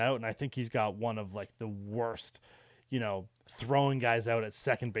anyone out, and I think he's got one of like the worst, throwing guys out at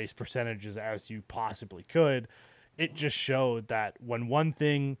second base percentages as you possibly could. It just showed that when one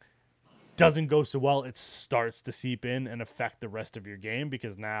thing doesn't go so well, it starts to seep in and affect the rest of your game,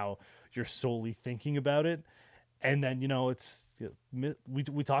 because now you're solely thinking about it. And then,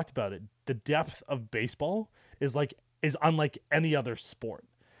 we talked about it. The depth of baseball is unlike any other sport.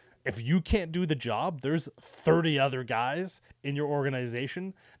 If you can't do the job, there's 30 other guys in your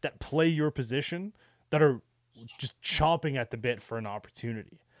organization that play your position that are just chomping at the bit for an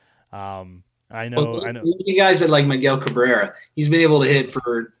opportunity. I know. You guys that like Miguel Cabrera, he's been able to hit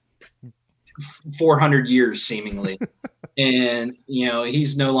for 400 years seemingly. And,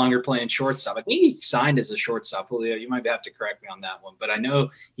 he's no longer playing shortstop. I think he signed as a shortstop. Julio, you might have to correct me on that one. But I know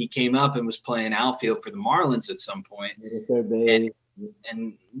he came up and was playing outfield for the Marlins at some point.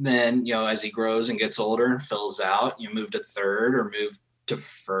 And then, as he grows and gets older and fills out, you move to third or move to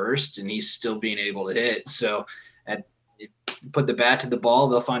first, and he's still being able to hit. So put the bat to the ball,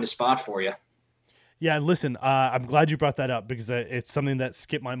 they'll find a spot for you. Yeah, listen, I'm glad you brought that up because it's something that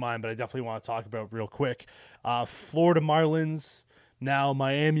skipped my mind, but I definitely want to talk about real quick. Florida Marlins, now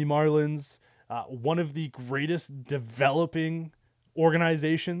Miami Marlins, one of the greatest developing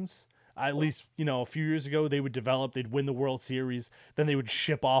organizations. At least, a few years ago, they would develop, they'd win the World Series, then they would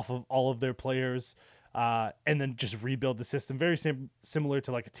ship off of all of their players and then just rebuild the system. Very similar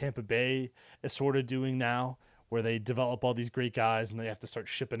to like a Tampa Bay is sort of doing now, where they develop all these great guys and they have to start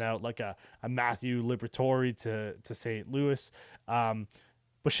shipping out like a Matthew Liberatore to St. Louis. But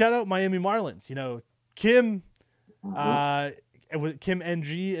shout out Miami Marlins, Kim, Kim NG,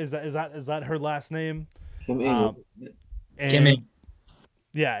 is that her last name? Kim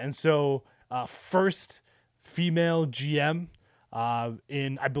Yeah. And so first female GM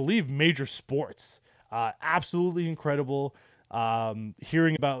in, I believe, major sports. Absolutely incredible.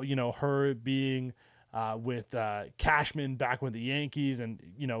 Hearing about, her being with Cashman back with the Yankees, and,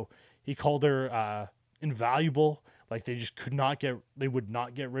 he called her invaluable. Like they would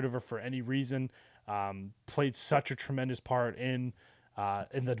not get rid of her for any reason. Played such a tremendous part in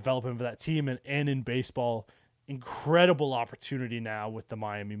the development of that team and in baseball. Incredible opportunity now with the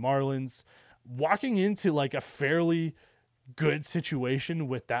Miami Marlins, walking into like a fairly good situation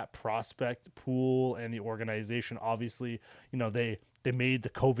with that prospect pool and the organization. Obviously, they made the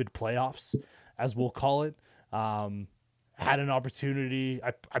COVID playoffs, as we'll call it. Had an opportunity,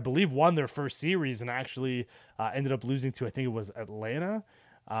 I believe, won their first series and actually ended up losing to, I think it was Atlanta.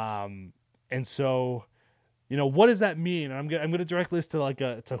 And so, what does that mean? And I'm gonna direct this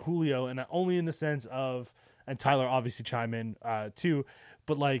to to Julio, and only in the sense of, and Tyler obviously chime in too,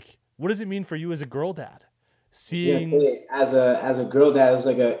 but like, what does it mean for you as a girl dad? Seeing as a girl dad, it was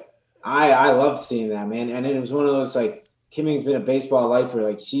like I loved seeing that, man. And then it was one of those, like, Kim Ming's been a baseball lifer.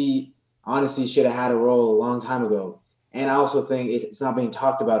 Like, she honestly should have had a role a long time ago. And I also think it's not being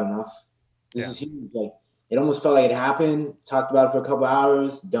talked about enough. This is huge. Like, it almost felt like it happened. Talked about it for a couple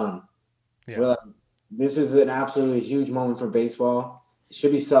hours, done. Yeah. We're like, this is an absolutely huge moment for baseball. It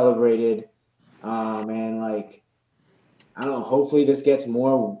should be celebrated. And like, I don't know, hopefully this gets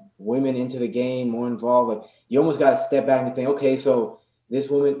more women into the game, more involved. Like, you almost got to step back and think, okay, so this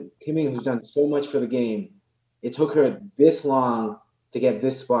woman, Kim Ming, who's done so much for the game, it took her this long to get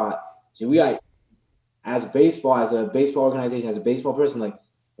this spot. So we got, as a baseball organization, as a baseball person, like,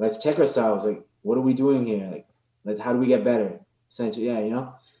 let's check ourselves. Like, what are we doing here? Like, how do we get better? Essentially,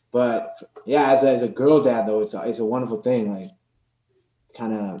 But as a girl dad, though, it's a wonderful thing. Like, you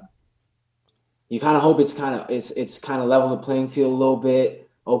kind of hope it's kind of level the playing field a little bit,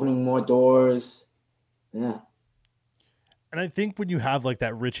 opening more doors. Yeah. And I think when you have like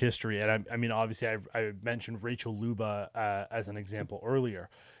that rich history, and I mean, obviously I mentioned Rachel Luba as an example earlier.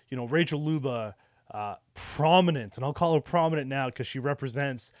 Rachel Luba, prominent, and I'll call her prominent now because she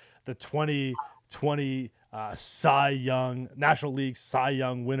represents the 2020 National League Cy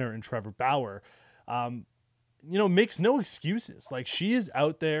Young winner in Trevor Bauer. Makes no excuses. Like, she is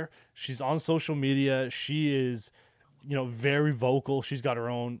out there. She's on social media. She is, very vocal. She's got her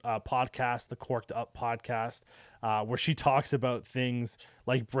own podcast, the Corked Up podcast, where she talks about things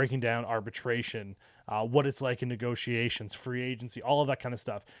like breaking down arbitration, what it's like in negotiations, free agency, all of that kind of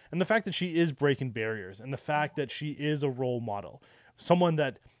stuff. And the fact that she is breaking barriers, and the fact that she is a role model, someone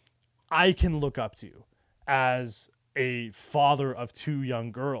that I can look up to as a father of two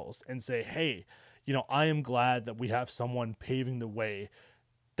young girls and say, hey, I am glad that we have someone paving the way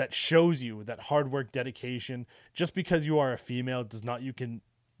that shows you that hard work, dedication. Just because you are a female doesn't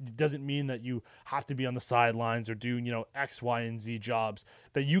mean that you have to be on the sidelines or do, X, Y, and Z jobs.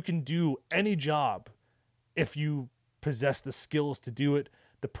 That you can do any job if you possess the skills to do it,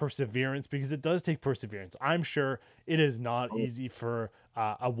 the perseverance, because it does take perseverance. I'm sure it is not easy for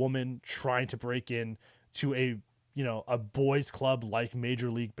a woman trying to break in to a boys club like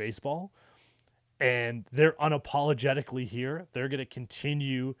Major League Baseball. And they're unapologetically here. They're going to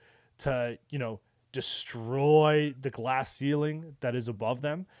continue to, destroy the glass ceiling that is above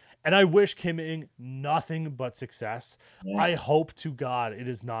them. And I wish Kim Ming nothing but success. Yeah. I hope to God it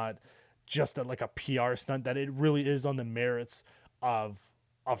is not just a PR stunt, that it really is on the merits of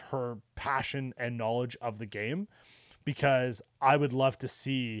her passion and knowledge of the game. Because I would love to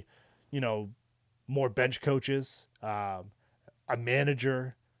see, more bench coaches, a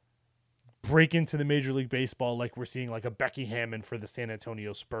manager, break into the Major League Baseball like we're seeing, like a Becky Hammond for the San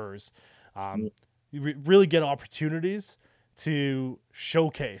Antonio Spurs. You really get opportunities to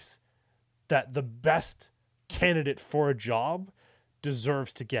showcase that the best candidate for a job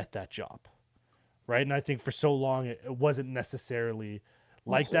deserves to get that job, right? And I think for so long it wasn't necessarily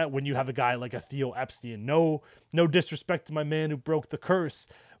like that when you have a guy like a Theo Epstein. No disrespect to my man who broke the curse,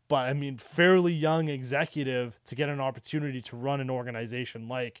 but I mean, fairly young executive to get an opportunity to run an organization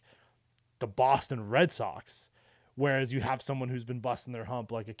like the Boston Red Sox, whereas you have someone who's been busting their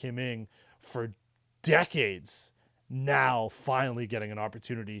hump like a Kim Ming for decades, now finally getting an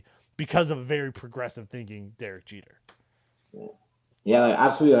opportunity because of a very progressive thinking Derek Jeter. Yeah,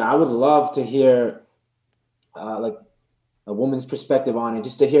 absolutely. I would love to hear like a woman's perspective on it,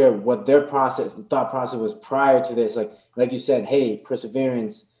 just to hear what their thought process was prior to this. Like you said, hey,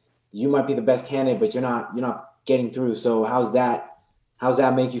 perseverance, you might be the best candidate, but you're not getting through. So how's that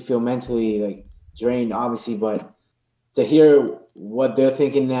make you feel mentally, drained, obviously, but to hear what they're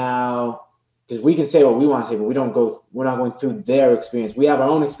thinking now, because we can say what we want to say, but we're not going through their experience. We have our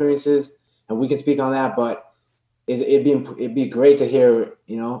own experiences and we can speak on that, but it'd be great to hear,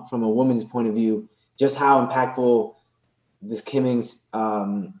 you know, from a woman's point of view, just how impactful this Kimming's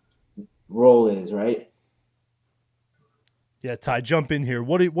role is, right? Yeah, Ty, jump in here.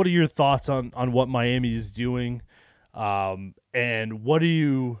 What are your thoughts on what Miami is doing, and what do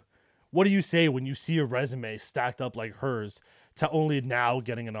you say when you see a resume stacked up like hers to only now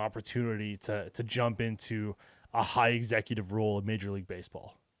getting an opportunity to jump into a high executive role in Major League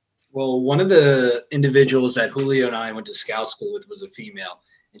Baseball? Well, one of the individuals that Julio and I went to scout school with was a female,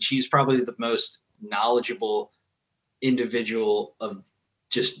 and she's probably the most knowledgeable individual of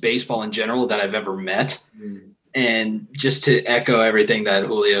just baseball in general that I've ever met. And just to echo everything that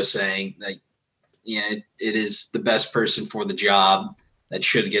Julio's saying, like, it is the best person for the job that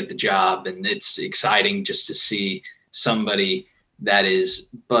should get the job. And it's exciting just to see somebody that is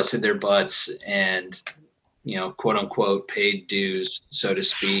busted their butts and, quote unquote, paid dues, so to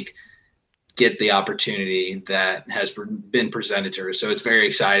speak, get the opportunity that has been presented to her. So it's very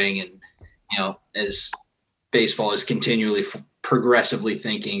exciting. And, as baseball is continually progressively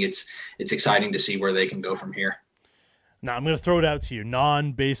thinking, it's exciting to see where they can go from here. Now I'm going to throw it out to you,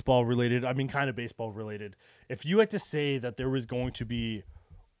 non-baseball related. I mean, kind of baseball related. If you had to say that there was going to be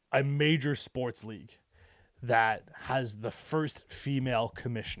a major sports league that has the first female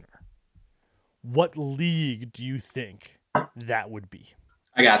commissioner, what league do you think that would be?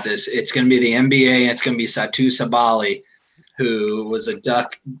 I got this. It's going to be the NBA, and it's going to be Satu Sabali, who was a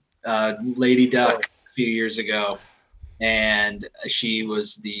lady duck a few years ago, and she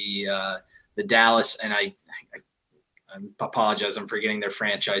was the Dallas, and I apologize, I'm forgetting their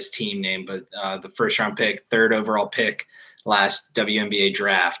franchise team name, but the first round pick, third overall pick last WNBA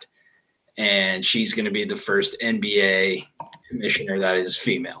draft, and she's going to be the first NBA commissioner that is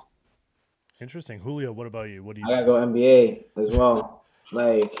female. Interesting. Julio, what about you? What do you? I gotta go NBA as well.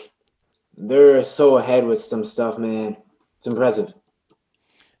 Like, they're so ahead with some stuff, man. It's impressive.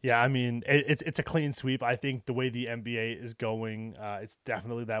 Yeah, I mean, it's a clean sweep. I think the way the NBA is going, it's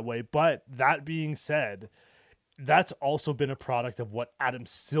definitely that way. But that being said, that's also been a product of what Adam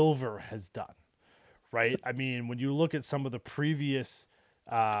Silver has done, right? I mean, when you look at some of the previous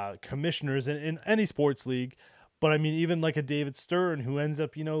commissioners in any sports league, but I mean, even like a David Stern who ends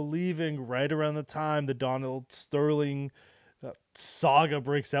up, leaving right around the time the Donald Sterling saga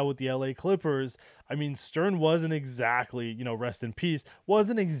breaks out with the LA Clippers. I mean, Stern wasn't exactly, rest in peace,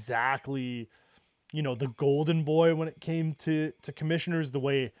 wasn't exactly, the golden boy when it came to commissioners the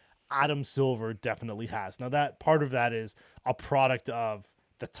way Adam Silver definitely has. Now, that part of that is a product of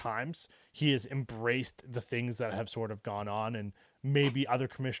the times. He has embraced the things that have sort of gone on, and maybe other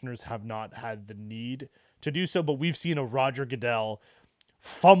commissioners have not had the need to do so. But we've seen a Roger Goodell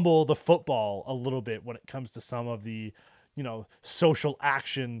fumble the football a little bit when it comes to some of the, social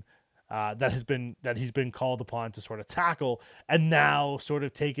action that he's been called upon to sort of tackle, and now sort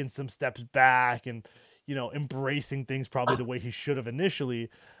of taking some steps back and, embracing things probably the way he should have initially.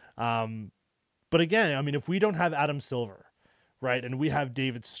 But again, I mean, if we don't have Adam Silver, right, and we have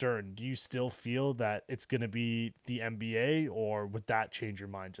David Stern, do you still feel that it's going to be the NBA, or would that change your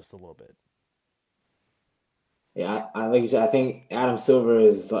mind just a little bit? Yeah, I like you said, I think Adam Silver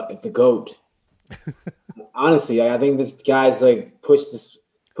is like the GOAT. Honestly, I think this guy's like pushed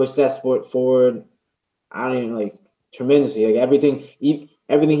that sport forward. I don't even like tremendously. Like everything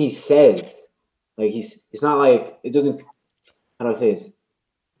he says, like it's not like it doesn't. How do I say this?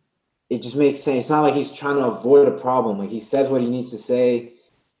 It just makes sense. It's not like he's trying to avoid a problem. Like he says what he needs to say.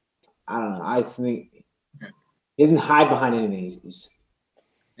 I don't know. I think he doesn't hide behind anything.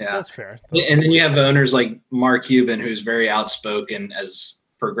 Yeah, that's fair. And then you have owners like Mark Cuban, who's very outspoken as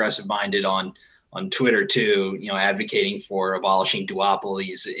progressive minded on Twitter too, advocating for abolishing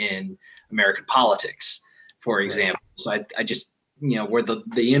duopolies in American politics, for example. Right. So I just, where the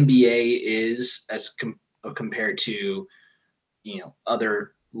NBA is as compared to,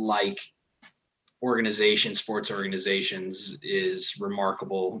 other like sports organizations is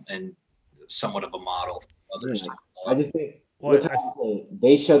remarkable and somewhat of a model. Others. I just think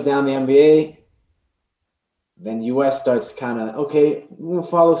they shut down the NBA, then the U.S. starts kind of, okay, we're going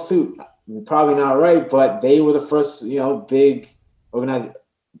to follow suit. Probably not right, but they were the first, big organized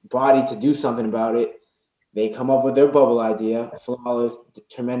body to do something about it. They come up with their bubble idea, flawless,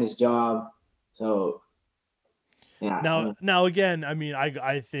 tremendous job. So, yeah. Now again, I mean,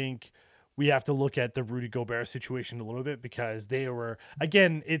 I think we have to look at the Rudy Gobert situation a little bit, because they were,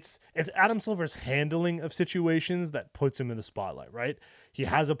 again, it's Adam Silver's handling of situations that puts him in the spotlight, right? He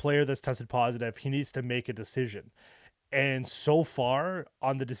has a player that's tested positive. He needs to make a decision. And so far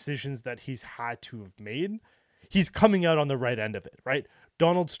on the decisions that he's had to have made, he's coming out on the right end of it, right?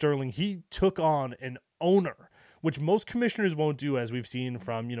 Donald Sterling, he took on an owner which most commissioners won't do, as we've seen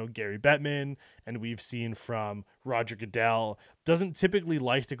from, Gary Bettman and we've seen from Roger Goodell, doesn't typically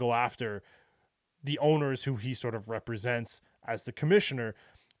like to go after the owners who he sort of represents as the commissioner.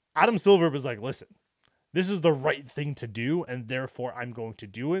 Adam Silver was like, listen, this is the right thing to do, and therefore I'm going to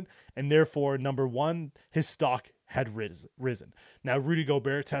do it. And therefore, number one, his stock had risen. Now, Rudy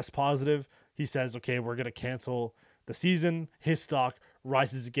Gobert tests positive. He says, okay, we're going to cancel the season. His stock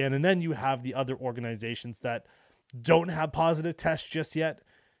rises again. And then you have the other organizations that don't have positive tests just yet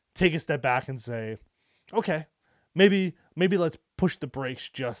take a step back and say, okay, maybe let's push the brakes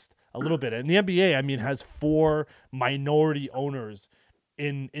just a little bit. And the NBA, I mean, has 4 minority owners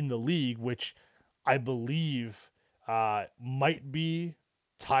in the league, which I believe might be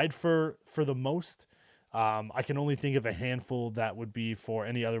tied for the most. I can only think of a handful that would be for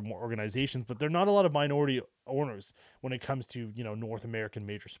any other organizations, but there are not a lot of minority owners when it comes to, North American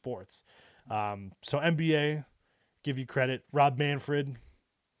major sports. So NBA, give you credit. Rob Manfred,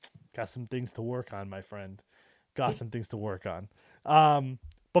 got some things to work on, my friend. Got some things to work on.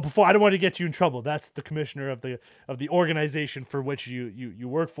 But before, I don't want to get you in trouble. That's the commissioner of the organization for which you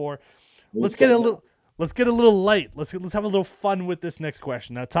work for. Let's get a little light. Let's have a little fun with this next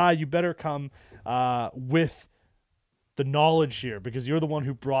question. Now, Ty, you better come with the knowledge here, because you're the one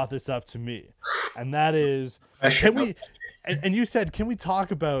who brought this up to me, and that is, can we? And you said, can we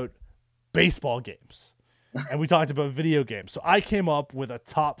talk about baseball games? And we talked about video games. So I came up with a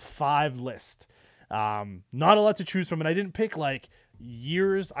top 5 list. Not a lot to choose from, and I didn't pick like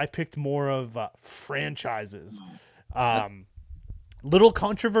years. I picked more of franchises. Little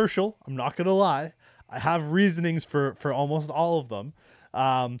controversial, I'm not gonna lie. I have reasonings for almost all of them,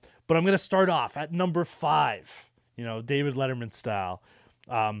 but I'm gonna start off at number 5. David Letterman style.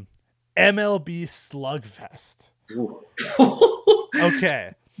 MLB Slugfest.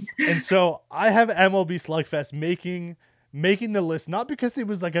 Okay, and so I have MLB Slugfest making the list, not because it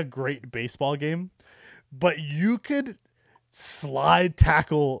was like a great baseball game, but you could slide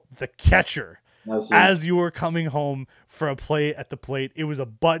tackle the catcher as you were coming home for a play at the plate. It was a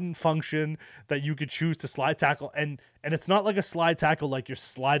button function that you could choose to slide tackle, and it's not like a slide tackle like you're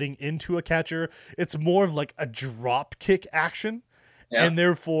sliding into a catcher. It's more of like a drop kick action, and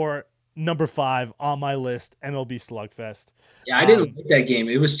therefore number 5 on my list, MLB Slugfest. Yeah, I didn't like that game.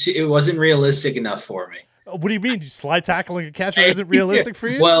 It wasn't realistic enough for me. What do you mean? Slide tackling a catcher isn't realistic for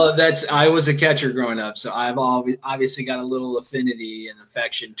you? Well, I was a catcher growing up, so I've obviously got a little affinity and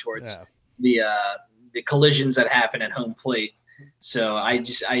affection towards the collisions that happen at home plate. So I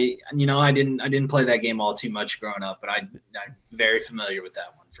didn't play that game all too much growing up, but I'm very familiar with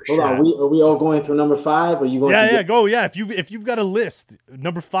that one for sure. Hold on, are we all going through number 5? Or you going? Yeah, go. Yeah, if you've got a list,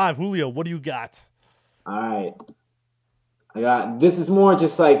 number 5, Julio, what do you got? All right. This is more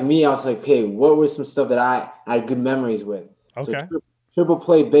just like me. I was like, okay, what was some stuff that I had good memories with? Okay. So triple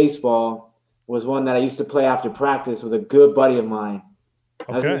play baseball was one that I used to play after practice with a good buddy of mine.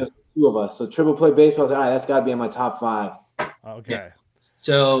 Okay. 2 of us. So triple play baseball, I was like, all right, that's got to be in my top 5. Okay. Yeah.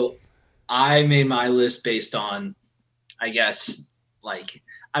 So I made my list based on, I guess, like,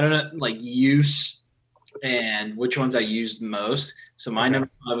 I don't know, like use and which ones I used most. So my number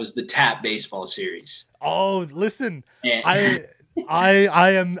 5 was the Tap Baseball series. Oh, listen, I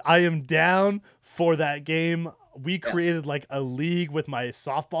am down for that game. We created like a league with my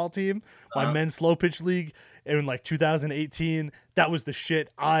softball team, my men's slow pitch league in like 2018. That was the shit.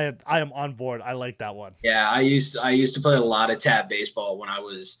 I am on board. I like that one. Yeah, I used to play a lot of Tap Baseball when I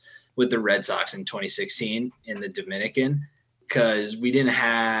was with the Red Sox in 2016 in the Dominican, because we didn't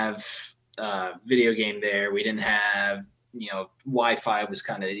have video game there. We didn't have, Wi-Fi was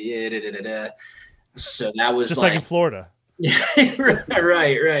kind of so that was just like in Florida. Yeah,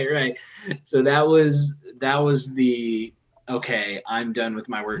 right. So that was the okay. I'm done with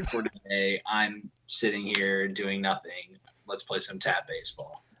my work for today. I'm sitting here doing nothing. Let's play some Tap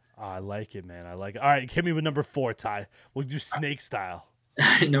Baseball. I like it, man. I like it. All right, hit me with number 4, Ty. We'll do snake style.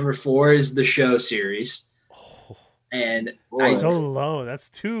 Number 4 is the Show series. And so low. That's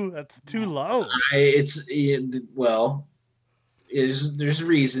too low. There's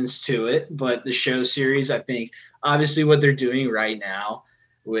reasons to it, but the Show series, I think, obviously what they're doing right now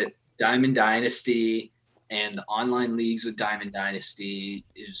with Diamond Dynasty and the online leagues with Diamond Dynasty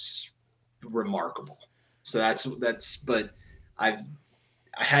is remarkable. So but I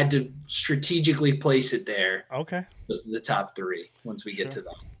had to strategically place it there. Okay. Was the top 3 once we get to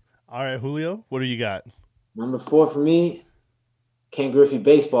them. All right, Julio, what do you got? Number 4 for me, Ken Griffey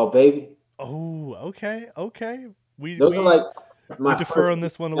Baseball, baby. Oh, okay. We are like my defer on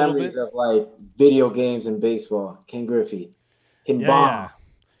this one a little bit. Of like video games and baseball. Ken Griffey, hitting bomb.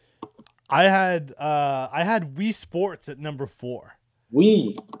 I had Wii Sports at number 4.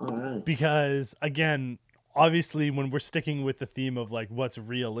 All right. Because again, obviously when we're sticking with the theme of like what's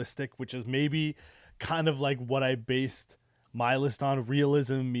realistic, which is maybe kind of like what I based my list on,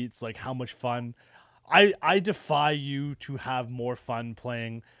 realism meets like how much fun. I defy you to have more fun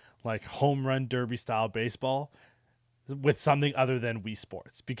playing like home run derby style baseball with something other than Wii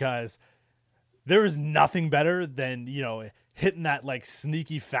Sports, because there is nothing better than, hitting that like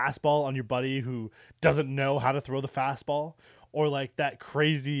sneaky fastball on your buddy who doesn't know how to throw the fastball, or like that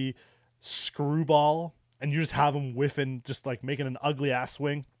crazy screwball and you just have him whiffing, just like making an ugly ass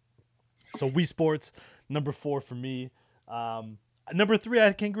swing. So Wii Sports, number 4 for me. Number 3, I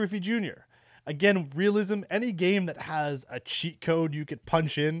had Ken Griffey Jr. Again, realism, any game that has a cheat code you could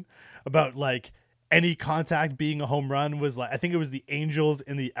punch in about like any contact being a home run was like, I think it was the Angels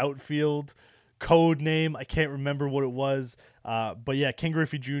in the outfield code name. I can't remember what it was. But yeah, Ken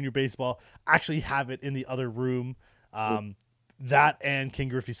Griffey Jr. baseball. I actually have it in the other room. That and Ken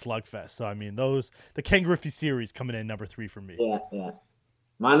Griffey Slugfest. So, I mean, the Ken Griffey series coming in number 3 for me. Yeah.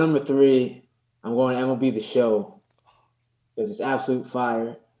 My number 3, I'm going MLB The Show because it's absolute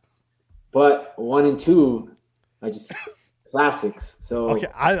fire. But 1 and 2 are just classics. So okay,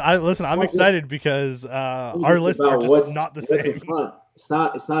 I listen. I'm excited because our lists are just not the same. It's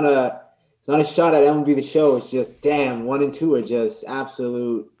not a shot at MLB The Show. It's just 1 and 2 are just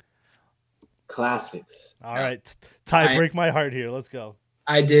absolute classics. All right, Ty, break my heart here. Let's go.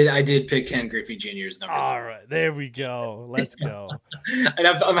 I did pick Ken Griffey Jr.'s number. All right, there we go. Let's go. And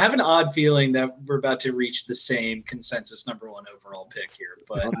I'm having an odd feeling that we're about to reach the same consensus number 1 overall pick here.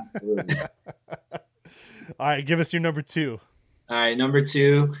 But all right, give us your number 2. All right, number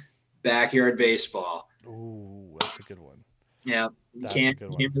 2, Backyard Baseball. Ooh, that's a good one. Yeah, can't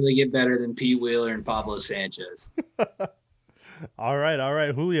really get better than Pete Wheeler and Pablo Sanchez. All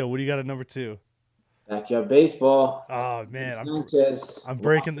right, Julio, what do you got at number 2? Backyard Baseball. Oh man, I'm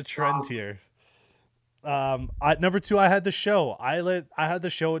breaking the trend here. At number 2, I had The Show. I had The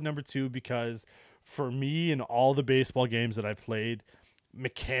Show at number 2 because for me, in all the baseball games that I played,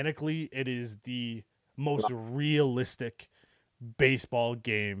 mechanically, it is the most realistic baseball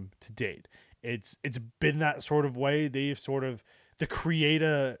game to date. It's been that sort of way. They've sort of the create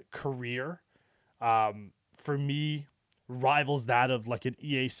a career. For me, rivals that of like an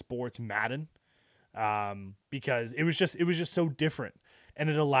EA Sports Madden. Because it was just so different, and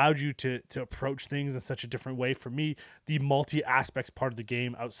it allowed you to approach things in such a different way. For me, the multi aspects part of the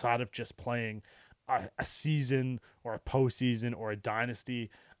game outside of just playing a season or a postseason or a dynasty,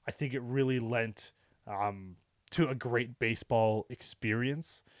 I think it really lent to a great baseball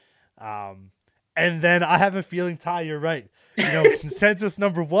experience. And then I have a feeling, Ty, you're right. Consensus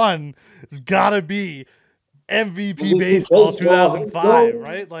number 1 has gotta be MVP baseball 2005,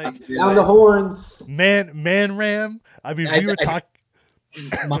 right? Like down the horns, man ram. I mean, we were talking.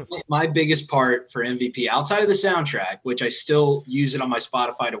 My biggest part for MVP outside of the soundtrack, which I still use it on my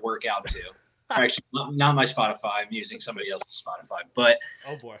Spotify to work out to. Actually, not my Spotify. I'm using somebody else's Spotify. But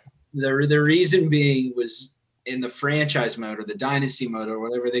oh boy, the reason being was in the franchise mode or the dynasty mode or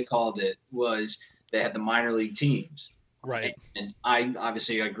whatever they called it, was they had the minor league teams. Right. And I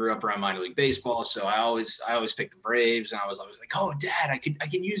grew up around minor league baseball, so I always picked the Braves, and I was always like, "Oh, Dad, I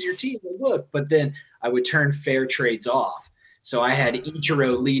can use your team." Like, look, but then I would turn fair trades off, so I had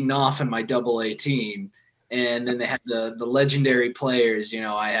Ichiro leading off in my AA team, and then they had the legendary players.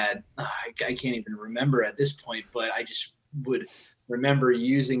 I had I can't even remember at this point, but I just would remember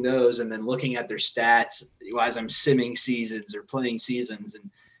using those and then looking at their stats as I'm simming seasons or playing seasons,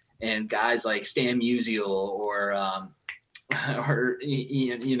 and guys like Stan Musial or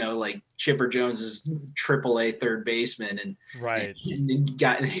like Chipper Jones's AAA third baseman, and right, and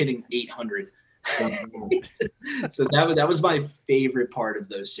got hitting 800. So that was my favorite part of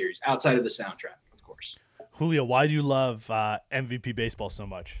those series, outside of the soundtrack, of course. Julio, why do you love MVP baseball so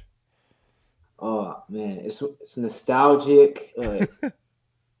much? Oh man, it's nostalgic.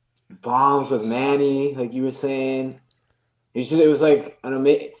 Bombs with Manny, like you were saying. It was like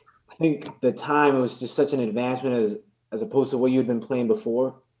I think the time it was just such an advancement as opposed to what you had been playing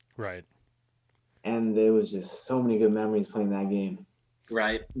before. Right. And there was just so many good memories playing that game.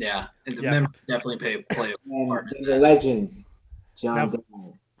 Right. Yeah. And the memories definitely play a part. And the legend, John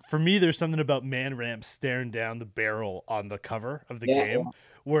Doe. For me, there's something about Man Ram staring down the barrel on the cover of the game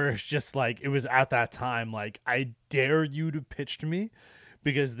where it's just like, it was at that time, like, I dare you to pitch to me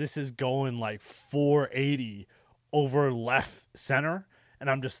because this is going like 480 over left center. And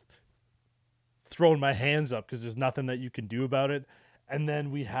I'm just throwing my hands up because there's nothing that you can do about it. And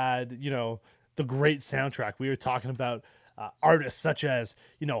then we had, the great soundtrack. We were talking about artists such as,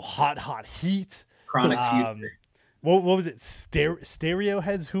 Hot Heat. Chronic Um, Future. what was it? Stereo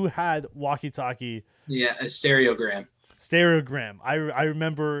Heads? Who had Walkie Talkie? Yeah, a Stereogram. Stereogram. I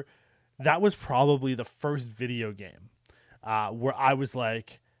remember that was probably the first video game where I was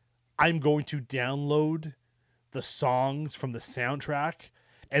like, I'm going to download the songs from the soundtrack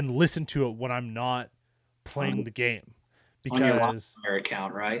and listen to it when I'm not playing the game. On your Because Live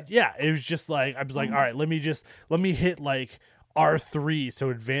account, right? yeah, it was just like, I was like, all right, let me hit like R3 so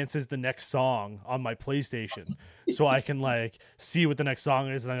it advances the next song on my PlayStation so I can like see what the next song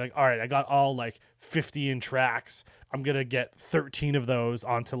is. And I'm like, all right, I got all like 50 tracks. I'm going to get 13 of those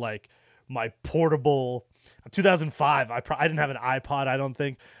onto like my portable 2005. I didn't have an iPod. I don't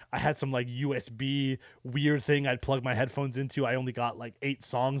think I had some like USB weird thing I'd plug my headphones into. I only got like 8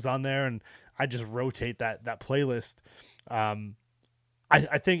 songs on there and I just rotate that playlist.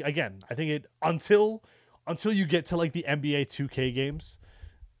 I think it until you get to like the NBA 2K games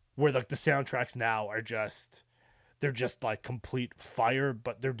where like the soundtracks now are they're just like complete fire,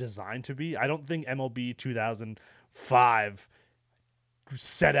 but they're designed to be. I don't think MLB 2005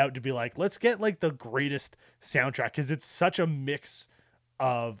 set out to be like, let's get like the greatest soundtrack, because it's such a mix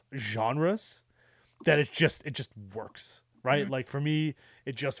of genres that it just works, right? Like for me,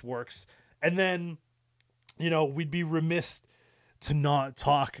 it just works. And then, we'd be remiss to not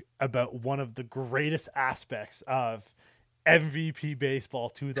talk about one of the greatest aspects of MVP Baseball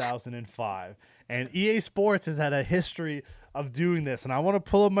 2005. And EA Sports has had a history of doing this. And I want to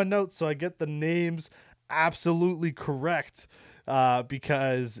pull up my notes so I get the names absolutely correct,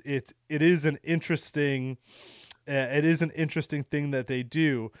 because it is an interesting thing that they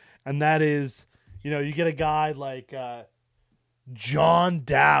do. And that is, you get a guy like John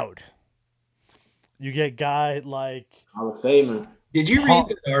Dowd. You get a guy like Hall of Famer. Did you read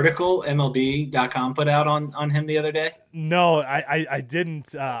the article MLB.com put out on him the other day? No, I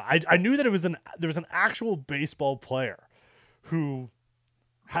didn't. I knew that there was an actual baseball player who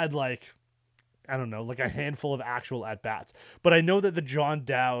had like, I don't know, like a handful of actual at bats. But I know that the John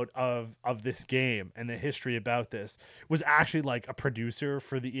Dowd of this game and the history about this was actually like a producer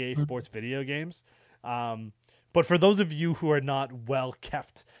for the EA Sports video games. But for those of you who are not well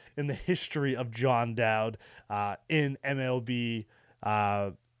kept in the history of John Dowd in MLB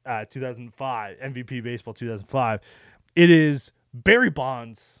 2005, MVP Baseball 2005, it is Barry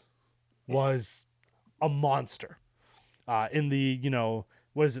Bonds was a monster in the,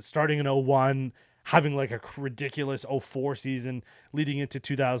 what is it, starting in 01, having like a ridiculous 04 season leading into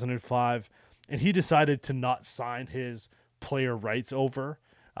 2005. And he decided to not sign his player rights over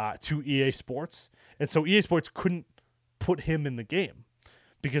to EA Sports. And so EA Sports couldn't put him in the game,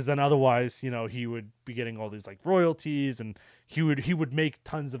 because then otherwise, he would be getting all these like royalties and he would make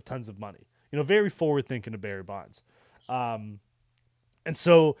tons of money. Very forward thinking of Barry Bonds. And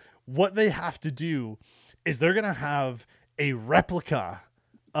so what they have to do is they're going to have a replica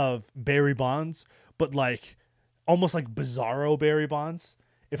of Barry Bonds, but like almost like Bizarro Barry Bonds,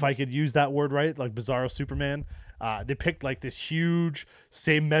 if I could use that word right, like Bizarro Superman. They picked like this huge,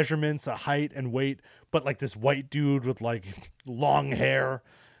 same measurements, height and weight, but like this white dude with like long hair,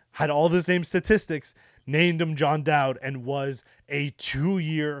 had all the same statistics, named him John Dowd, and was a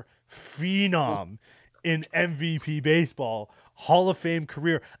 2-year phenom in MVP Baseball, Hall of Fame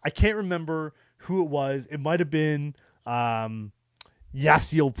career. I can't remember who it was. It might have been Yasiel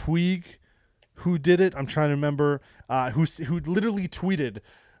Puig who did it. I'm trying to remember who literally tweeted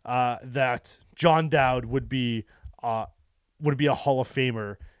that John Dowd would be a Hall of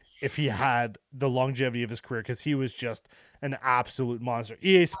Famer if he had the longevity of his career, because he was just an absolute monster.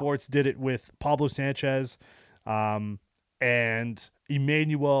 EA Sports did it with Pablo Sanchez and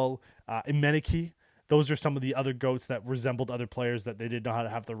Emmanuel Imeniki. Those are some of the other GOATs that resembled other players that they didn't know how to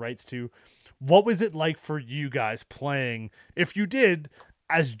have the rights to. What was it like for you guys playing, if you did,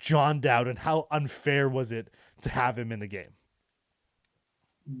 as John Dowd, and how unfair was it to have him in the game?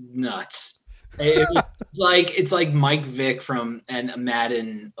 Nuts. It's like Mike Vick from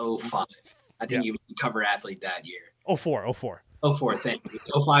Madden 05. I think he was the cover athlete that year. 04. 04, thank you.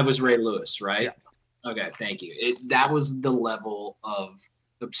 05 was Ray Lewis, right? Yeah. Okay, thank you. That was the level of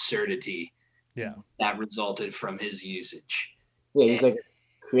absurdity that resulted from his usage. Yeah, he's like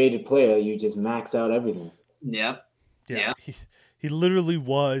a creative player. You just max out everything. Yep. Yeah. He literally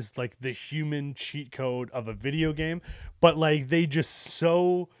was like the human cheat code of a video game, but like they just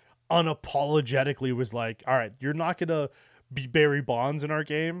so unapologetically was like, all right, you're not gonna be Barry Bonds in our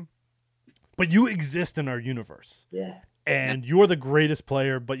game, but you exist in our universe. Yeah. And you're the greatest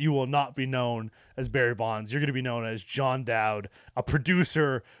player, but you will not be known as Barry Bonds. You're going to be known as John Dowd, a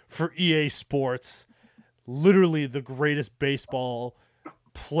producer for EA Sports. literally the greatest baseball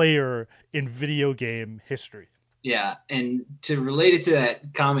player in video game history. Yeah, and to relate it to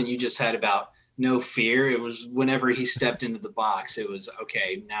that comment you just had about no fear, it was whenever he stepped into the box, it was,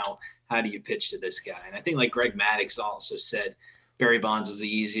 okay, now how do you pitch to this guy? And I think like Greg Maddux also said, Barry Bonds was the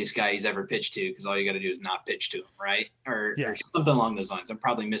easiest guy he's ever pitched to because all you got to do is not pitch to him, right? Or something along those lines. I'm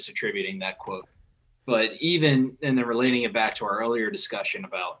probably misattributing that quote. But even, and then relating it back to our earlier discussion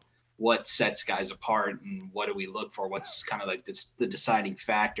about what sets guys apart and what do we look for, what's kind of like the deciding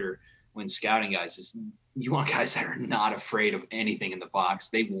factor when scouting guys is you want guys that are not afraid of anything in the box.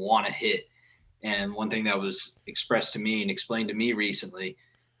 They want to hit. And one thing that was expressed to me and explained to me recently,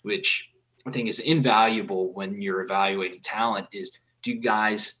 which I think is invaluable when you're evaluating talent, is do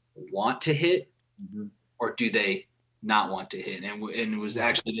guys want to hit or do they not want to hit? And it was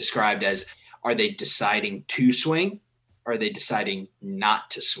actually described as, are they deciding to swing? Or are they deciding not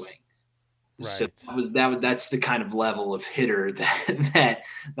to swing? Right. So that's the kind of level of hitter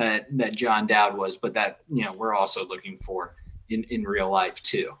that John Dowd was, but that, we're also looking for in real life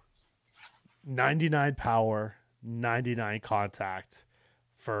too. 99 power, 99 contact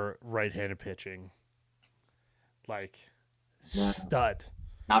for right-handed pitching. Like, stud.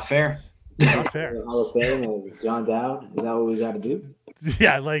 Not fair. Not fair. Hall of Fame is John Dowd. Is that what we got to do?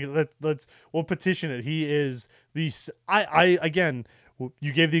 Yeah, like we'll petition it. He is again,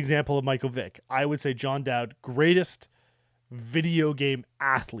 you gave the example of Michael Vick. I would say John Dowd, greatest video game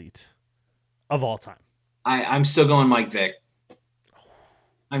athlete of all time. I'm still going Mike Vick.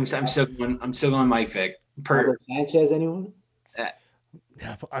 I'm still going Mike Vick. Sanchez, anyone?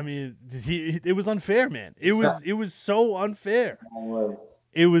 Yeah, but I mean, it was unfair, man. It was so unfair.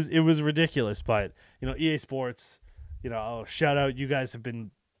 It was ridiculous. But EA Sports, shout out, you guys have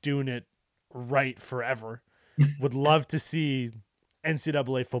been doing it right forever. Would love to see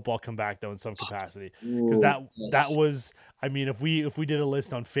NCAA football come back though in some capacity, because that was, I mean, if we did a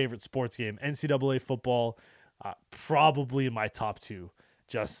list on favorite sports game, NCAA football, probably in my top 2.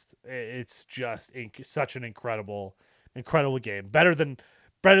 It's just such an incredible game. Better than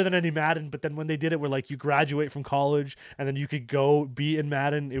any Madden. But then when they did it, where like you graduate from college and then you could go be in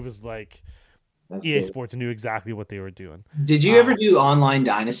Madden, it was like EA Sports knew exactly what they were doing. Did you ever do online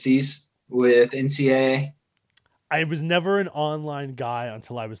dynasties with NCAA? I was never an online guy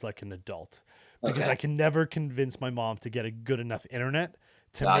until I was like an adult, because I can never convince my mom to get a good enough internet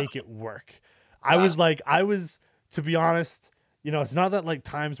to make it work. I was, to be honest, it's not that like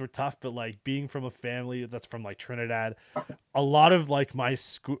times were tough, but like being from a family that's from like Trinidad, a lot of like my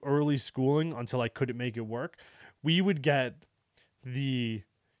early schooling until I couldn't make it work, we would get the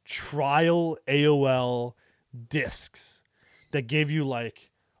trial AOL discs that gave you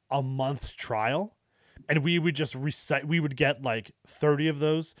like a month trial. And we would just we would get like 30 of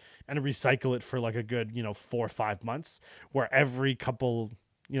those and recycle it for like a good, 4 or 5 months, where every couple,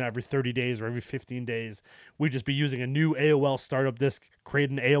 every 30 days or every 15 days, we'd just be using a new AOL startup disk, create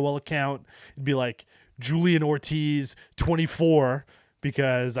an AOL account. It'd be like Julian Ortiz 24,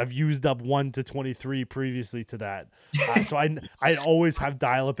 because I've used up 1 to 23 previously to that. So I'd always have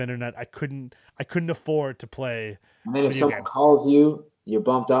dial-up internet. I couldn't afford to play. And then if someone calls you, you're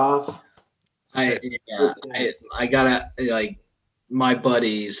bumped off. I gotta, like, my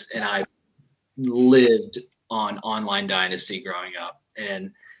buddies and I lived on online dynasty growing up,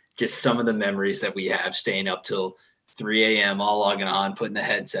 and just some of the memories that we have, staying up till 3 a.m. all logging on, putting the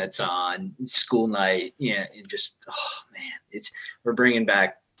headsets on, school night. Yeah. And just, oh man, we're bringing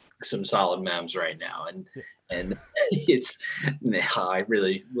back some solid memes right now. And I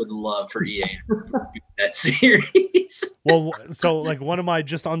really would love for EA to do that series. Well, so like one of my,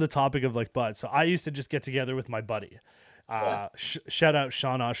 just on the topic of like buds, so I used to just get together with my buddy. Shout out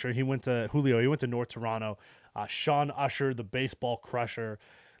Sean Usher. He went to North Toronto. Sean Usher, the baseball crusher,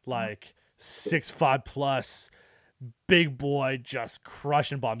 like 6'5" plus, big boy, just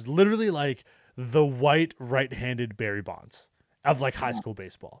crushing bombs. Literally like the white right-handed Barry Bonds of like high school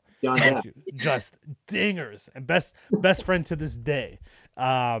baseball. Just dingers, and best friend to this day.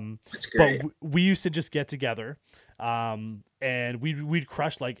 That's great. But we used to just get together, and we'd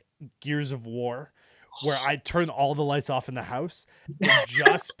crush like Gears of War, where I'd turn all the lights off in the house and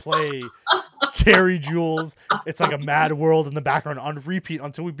just play Carry Jules. It's like a Mad World in the background on repeat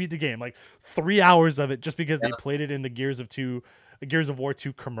until we beat the game. Like 3 hours of it, just because they played it in the Gears of War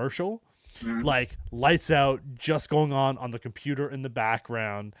 2 commercial. Mm-hmm. Like lights out, just going on the computer in the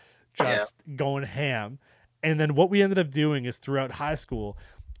background, just going ham. And then what we ended up doing is throughout high school,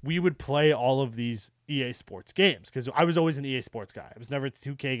 we would play all of these EA Sports games, because I was always an EA Sports guy. I was never a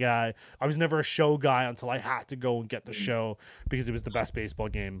 2K guy. I was never a show guy until I had to go and get the show because it was the best baseball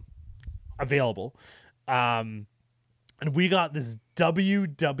game available. and we got this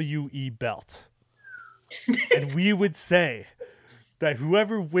WWE belt. And we would say that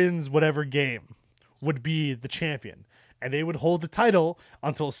whoever wins whatever game would be the champion. And they would hold the title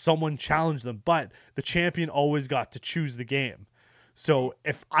until someone challenged them. But the champion always got to choose the game. So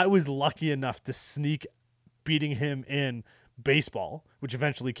if I was lucky enough to sneak beating him in baseball, which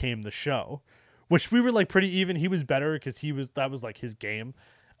eventually came the show, which we were like pretty even. He was better because that was like his game.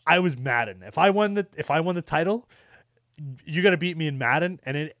 I was Madden. If I won the title, you got to beat me in Madden,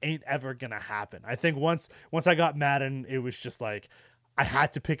 and it ain't ever gonna happen. I think once I got Madden, it was just like I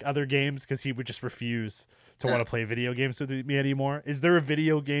had to pick other games because he would just refuse to want to play video games with me anymore. Is there a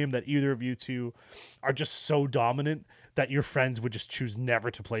video game that either of you two are just so dominant that your friends would just choose never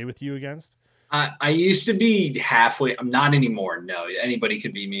to play with you against? I used to be halfway. I'm not anymore. No, anybody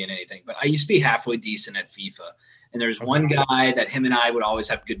could beat me in anything, but I used to be halfway decent at FIFA. And there's one guy that him and I would always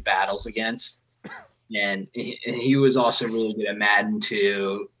have good battles against. And he was also really good at Madden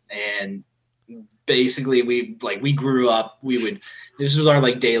too. And basically we grew up, this was our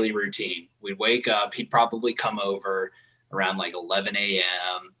like daily routine. We'd wake up, he'd probably come over around like 11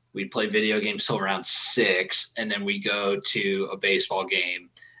 a.m. We'd play video games till around 6. And then we go to a baseball game,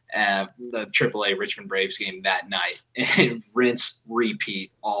 the AAA Richmond Braves game that night, and rinse,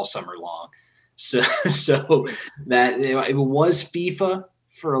 repeat all summer long. So that it was FIFA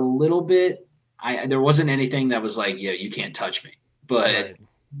for a little bit. There wasn't anything that was like, yeah, you can't touch me. But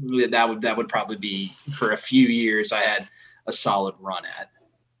right. that would probably be for a few years I had a solid run at.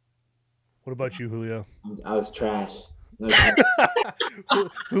 What about you, Julio? I was trash.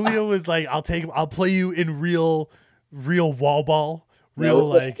 Julio was like, I'll play you in real wall ball.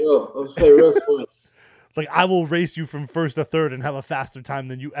 Let's play real sports. Like I will race you from first to third and have a faster time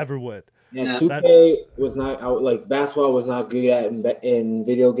than you ever would. Yeah, 2K was not like basketball was not good at in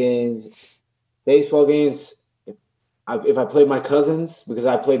video games. Baseball games, if I played my cousins, because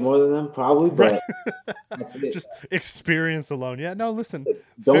I played more than them, probably, but that's it. Just experience alone. Yeah, no, listen.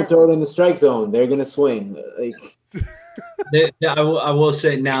 Don't throw it in the strike zone. They're gonna swing. I will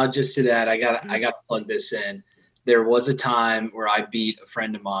say now, just to that, I got to plug this in. There was a time where I beat a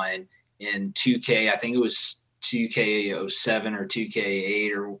friend of mine in 2K. I think it was 2K07 or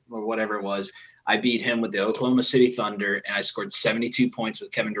 2K8 or whatever it was. I beat him with the Oklahoma City Thunder, and I scored 72 points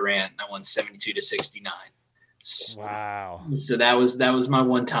with Kevin Durant, and I won 72-69. Wow! So that was my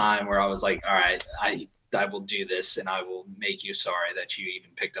one time where I was like, all right, I will do this, and I will make you sorry that you even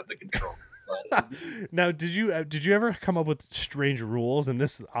picked up the control. Now, did you ever come up with strange rules? And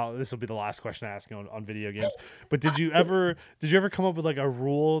this will be the last question I ask you on video games. But did you ever come up with like a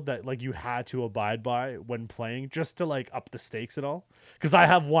rule that like you had to abide by when playing, just to like up the stakes at all? Because I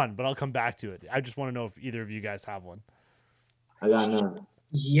have one, but I'll come back to it. I just want to know if either of you guys have one. I got none.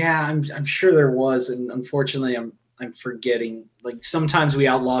 Yeah, I'm sure there was, and unfortunately, I'm forgetting. Like sometimes we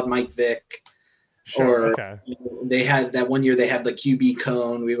outlawed Mike Vick. Sure. Or okay. They had that one year. They had the QB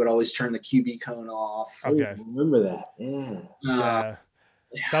cone. We would always turn the QB cone off. Okay. I remember that. Yeah.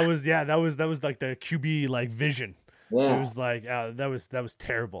 That was like the QB like vision. Yeah. It was like that was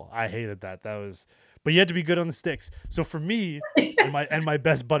terrible. I hated that. But you had to be good on the sticks. So for me and my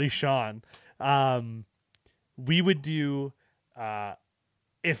best buddy Sean, we would do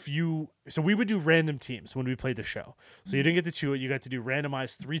we would do random teams when we played the show. So you didn't get to chew it. You got to do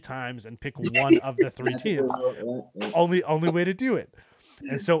randomized 3 times and pick one of the 3 teams. Only way to do it.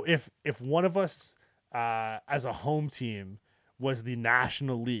 And so if one of us as a home team was the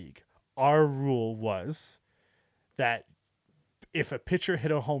National League, our rule was that if a pitcher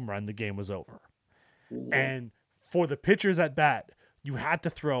hit a home run, the game was over. And for the pitchers at bat, you had to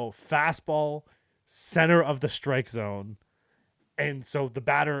throw fastball center of the strike zone. And so the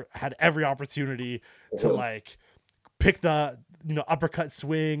batter had every opportunity to like pick the uppercut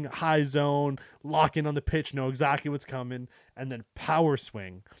swing, high zone, lock in on the pitch, know exactly what's coming, and then power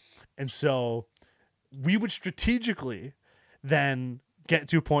swing. And so we would strategically then get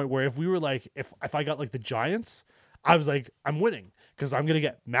to a point where if we were like, if I got like the Giants, I was like, I'm winning because I'm going to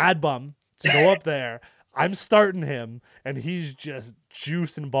get Mad Bum to go up there. I'm starting him and he's just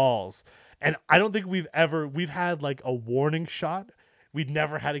juicing balls. And I don't think we've had like a warning shot. We'd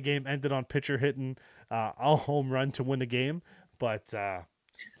never had a game ended on pitcher hitting a home run to win the game. But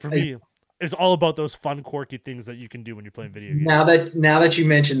for me, it's all about those fun, quirky things that you can do when you're playing video games. Now that you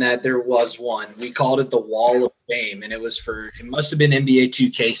mentioned that, there was one. We called it the Wall of Fame, and it must have been NBA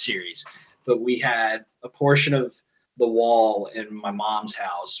 2K series. But we had a portion of the wall in my mom's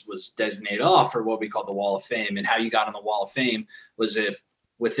house was designated off for what we call the Wall of Fame. And how you got on the Wall of Fame was if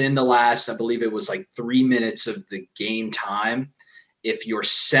within the last, I believe it was like 3 minutes of the game time, if your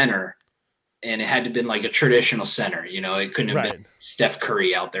center and it had to have been like a traditional center. It couldn't have been Steph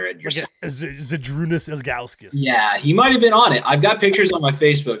Curry out there at your center. Zydrunas Ilgauskas. Yeah, he might have been on it. I've got pictures on my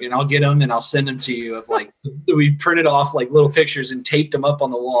Facebook, and I'll get them and I'll send them to you. Of like we printed off like little pictures and taped them up on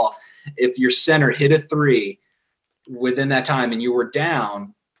the wall. If your center hit a three within that time and you were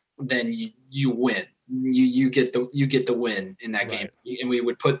down, then you win. You get the win in that game. And we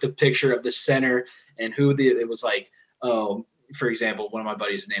would put the picture of the center and it was like, oh, for example, one of my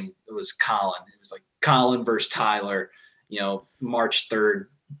buddies' name was Colin. It was like Colin versus Tyler, March 3rd,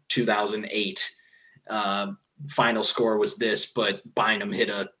 2008. Final score was this, but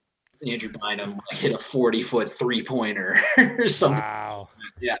Andrew Bynum hit a 40-foot 3-pointer or something. Wow.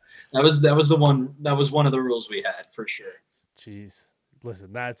 Yeah. That was the one. That was one of the rules we had for sure. Jeez.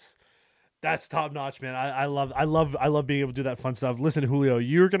 Listen, that's top notch, man. I love being able to do that fun stuff. Listen, Julio,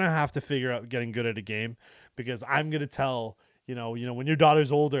 you're going to have to figure out getting good at a game, because I'm going to tell, when your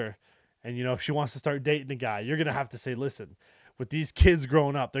daughter's older and, she wants to start dating a guy, you're going to have to say, listen, with these kids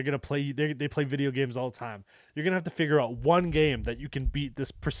growing up, they're going to play, they play video games all the time. You're going to have to figure out one game that you can beat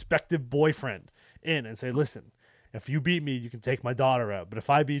this prospective boyfriend in and say, listen, if you beat me, you can take my daughter out. But if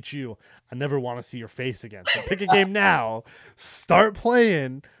I beat you, I never want to see your face again. So pick a game now, start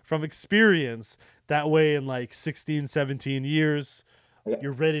playing from experience. That way in like 16, 17 years,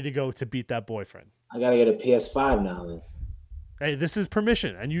 you're ready to go to beat that boyfriend. I got to get a PS5 now then. Hey, this is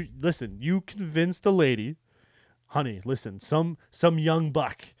permission. And you convince the lady, honey, listen, some young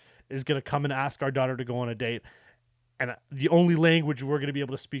buck is going to come and ask our daughter to go on a date. And the only language we're going to be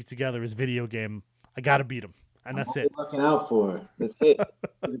able to speak together is video game. I got to beat him. And that's it. Looking out for her. That's it.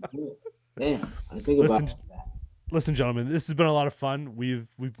 Damn, I think about that. Listen, gentlemen, this has been a lot of fun. We've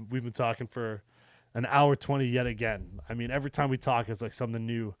been talking for an hour 20 yet again. I mean, every time we talk, it's like something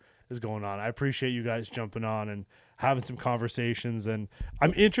new is going on. I appreciate you guys jumping on and having some conversations, and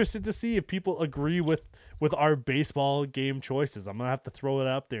I'm interested to see if people agree with our baseball game choices. I'm gonna have to throw it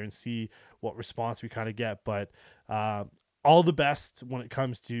up there and see what response we kind of get. But all the best when it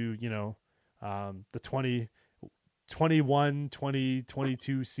comes to the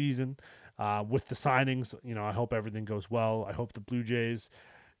 2021-2022 season with the signings. I hope everything goes well. I hope the Blue Jays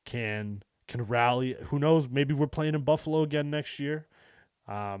can rally. Who knows? Maybe we're playing in Buffalo again next year,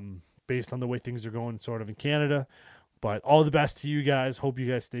 based on the way things are going sort of in Canada. But all the best to you guys. Hope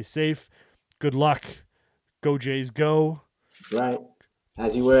you guys stay safe. Good luck. Go Jays, go. Right.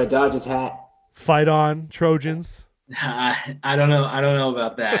 As you wear a Dodgers hat. Fight on, Trojans. I don't know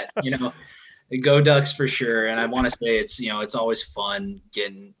about that. Go Ducks for sure. And I want to say it's always fun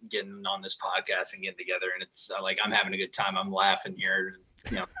getting on this podcast and getting together. And it's like, I'm having a good time. I'm laughing here.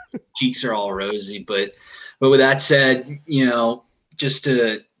 Cheeks are all rosy, but with that said, just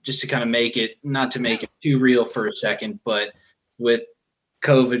to kind of not to make it too real for a second, but with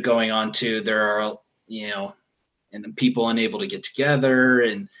COVID going on too, there are, and people unable to get together,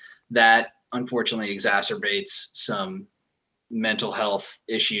 and that unfortunately exacerbates some mental health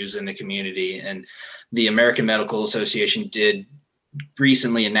issues in the community. And the American Medical Association did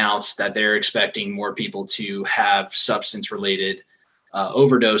recently announce that they're expecting more people to have substance related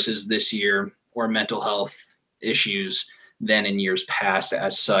overdoses this year, or mental health issues, than in years past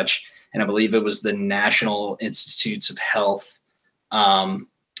as such. And I believe it was the National Institutes of Health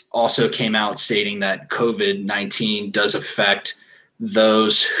also came out stating that COVID-19 does affect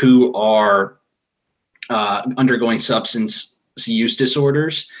those who are undergoing substance use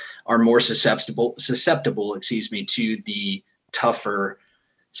disorders, are more susceptible, to the tougher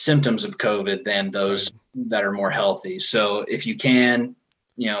symptoms of COVID than those that are more healthy. So if you can,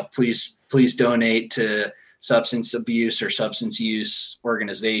 please donate to substance abuse or substance use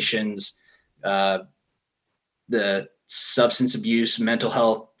organizations. The Substance Abuse Mental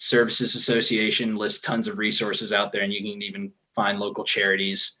Health Services Association lists tons of resources out there, and you can even find local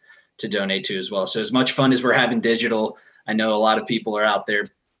charities to donate to as well. So as much fun as we're having digital, I know a lot of people are out there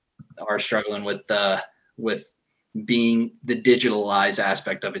are struggling with being the digitalized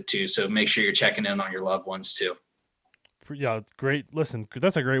aspect of it too. So make sure you're checking in on your loved ones too. Yeah, great. Listen,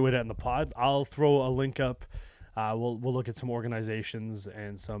 that's a great way to end the pod. I'll throw a link up. We'll look at some organizations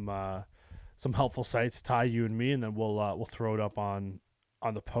and some helpful sites, Ty, you and me, and then we'll throw it up on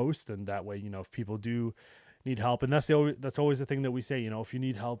the post. And that way, if people do need help, and that's always the thing that we say, if you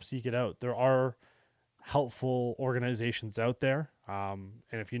need help, seek it out. There are helpful organizations out there. And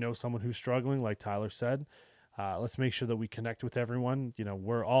if you know someone who's struggling, like Tyler said, let's make sure that we connect with everyone.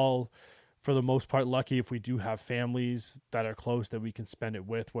 We're all, for the most part, lucky if we do have families that are close that we can spend it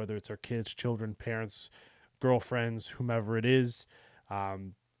with, whether it's our kids, children, parents, girlfriends, whomever it is.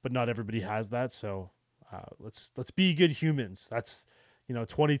 But not everybody has that. So let's be good humans. That's,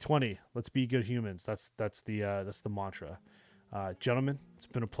 2020. Let's be good humans. That's the mantra. Gentlemen, it's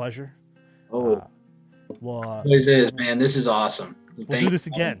been a pleasure. It is, man. This is awesome. We'll do this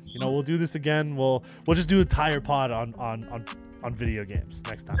again. We'll do this again. We'll just do a tire pod on video games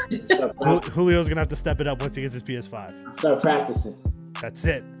next time. Julio's gonna have to step it up once he gets his PS5. I'll start practicing. That's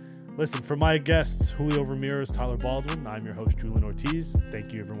it. Listen, for my guests, Julio Ramirez, Tyler Baldwin, I'm your host, Julian Ortiz.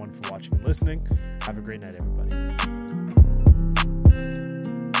 Thank you, everyone, for watching and listening. Have a great night, everybody.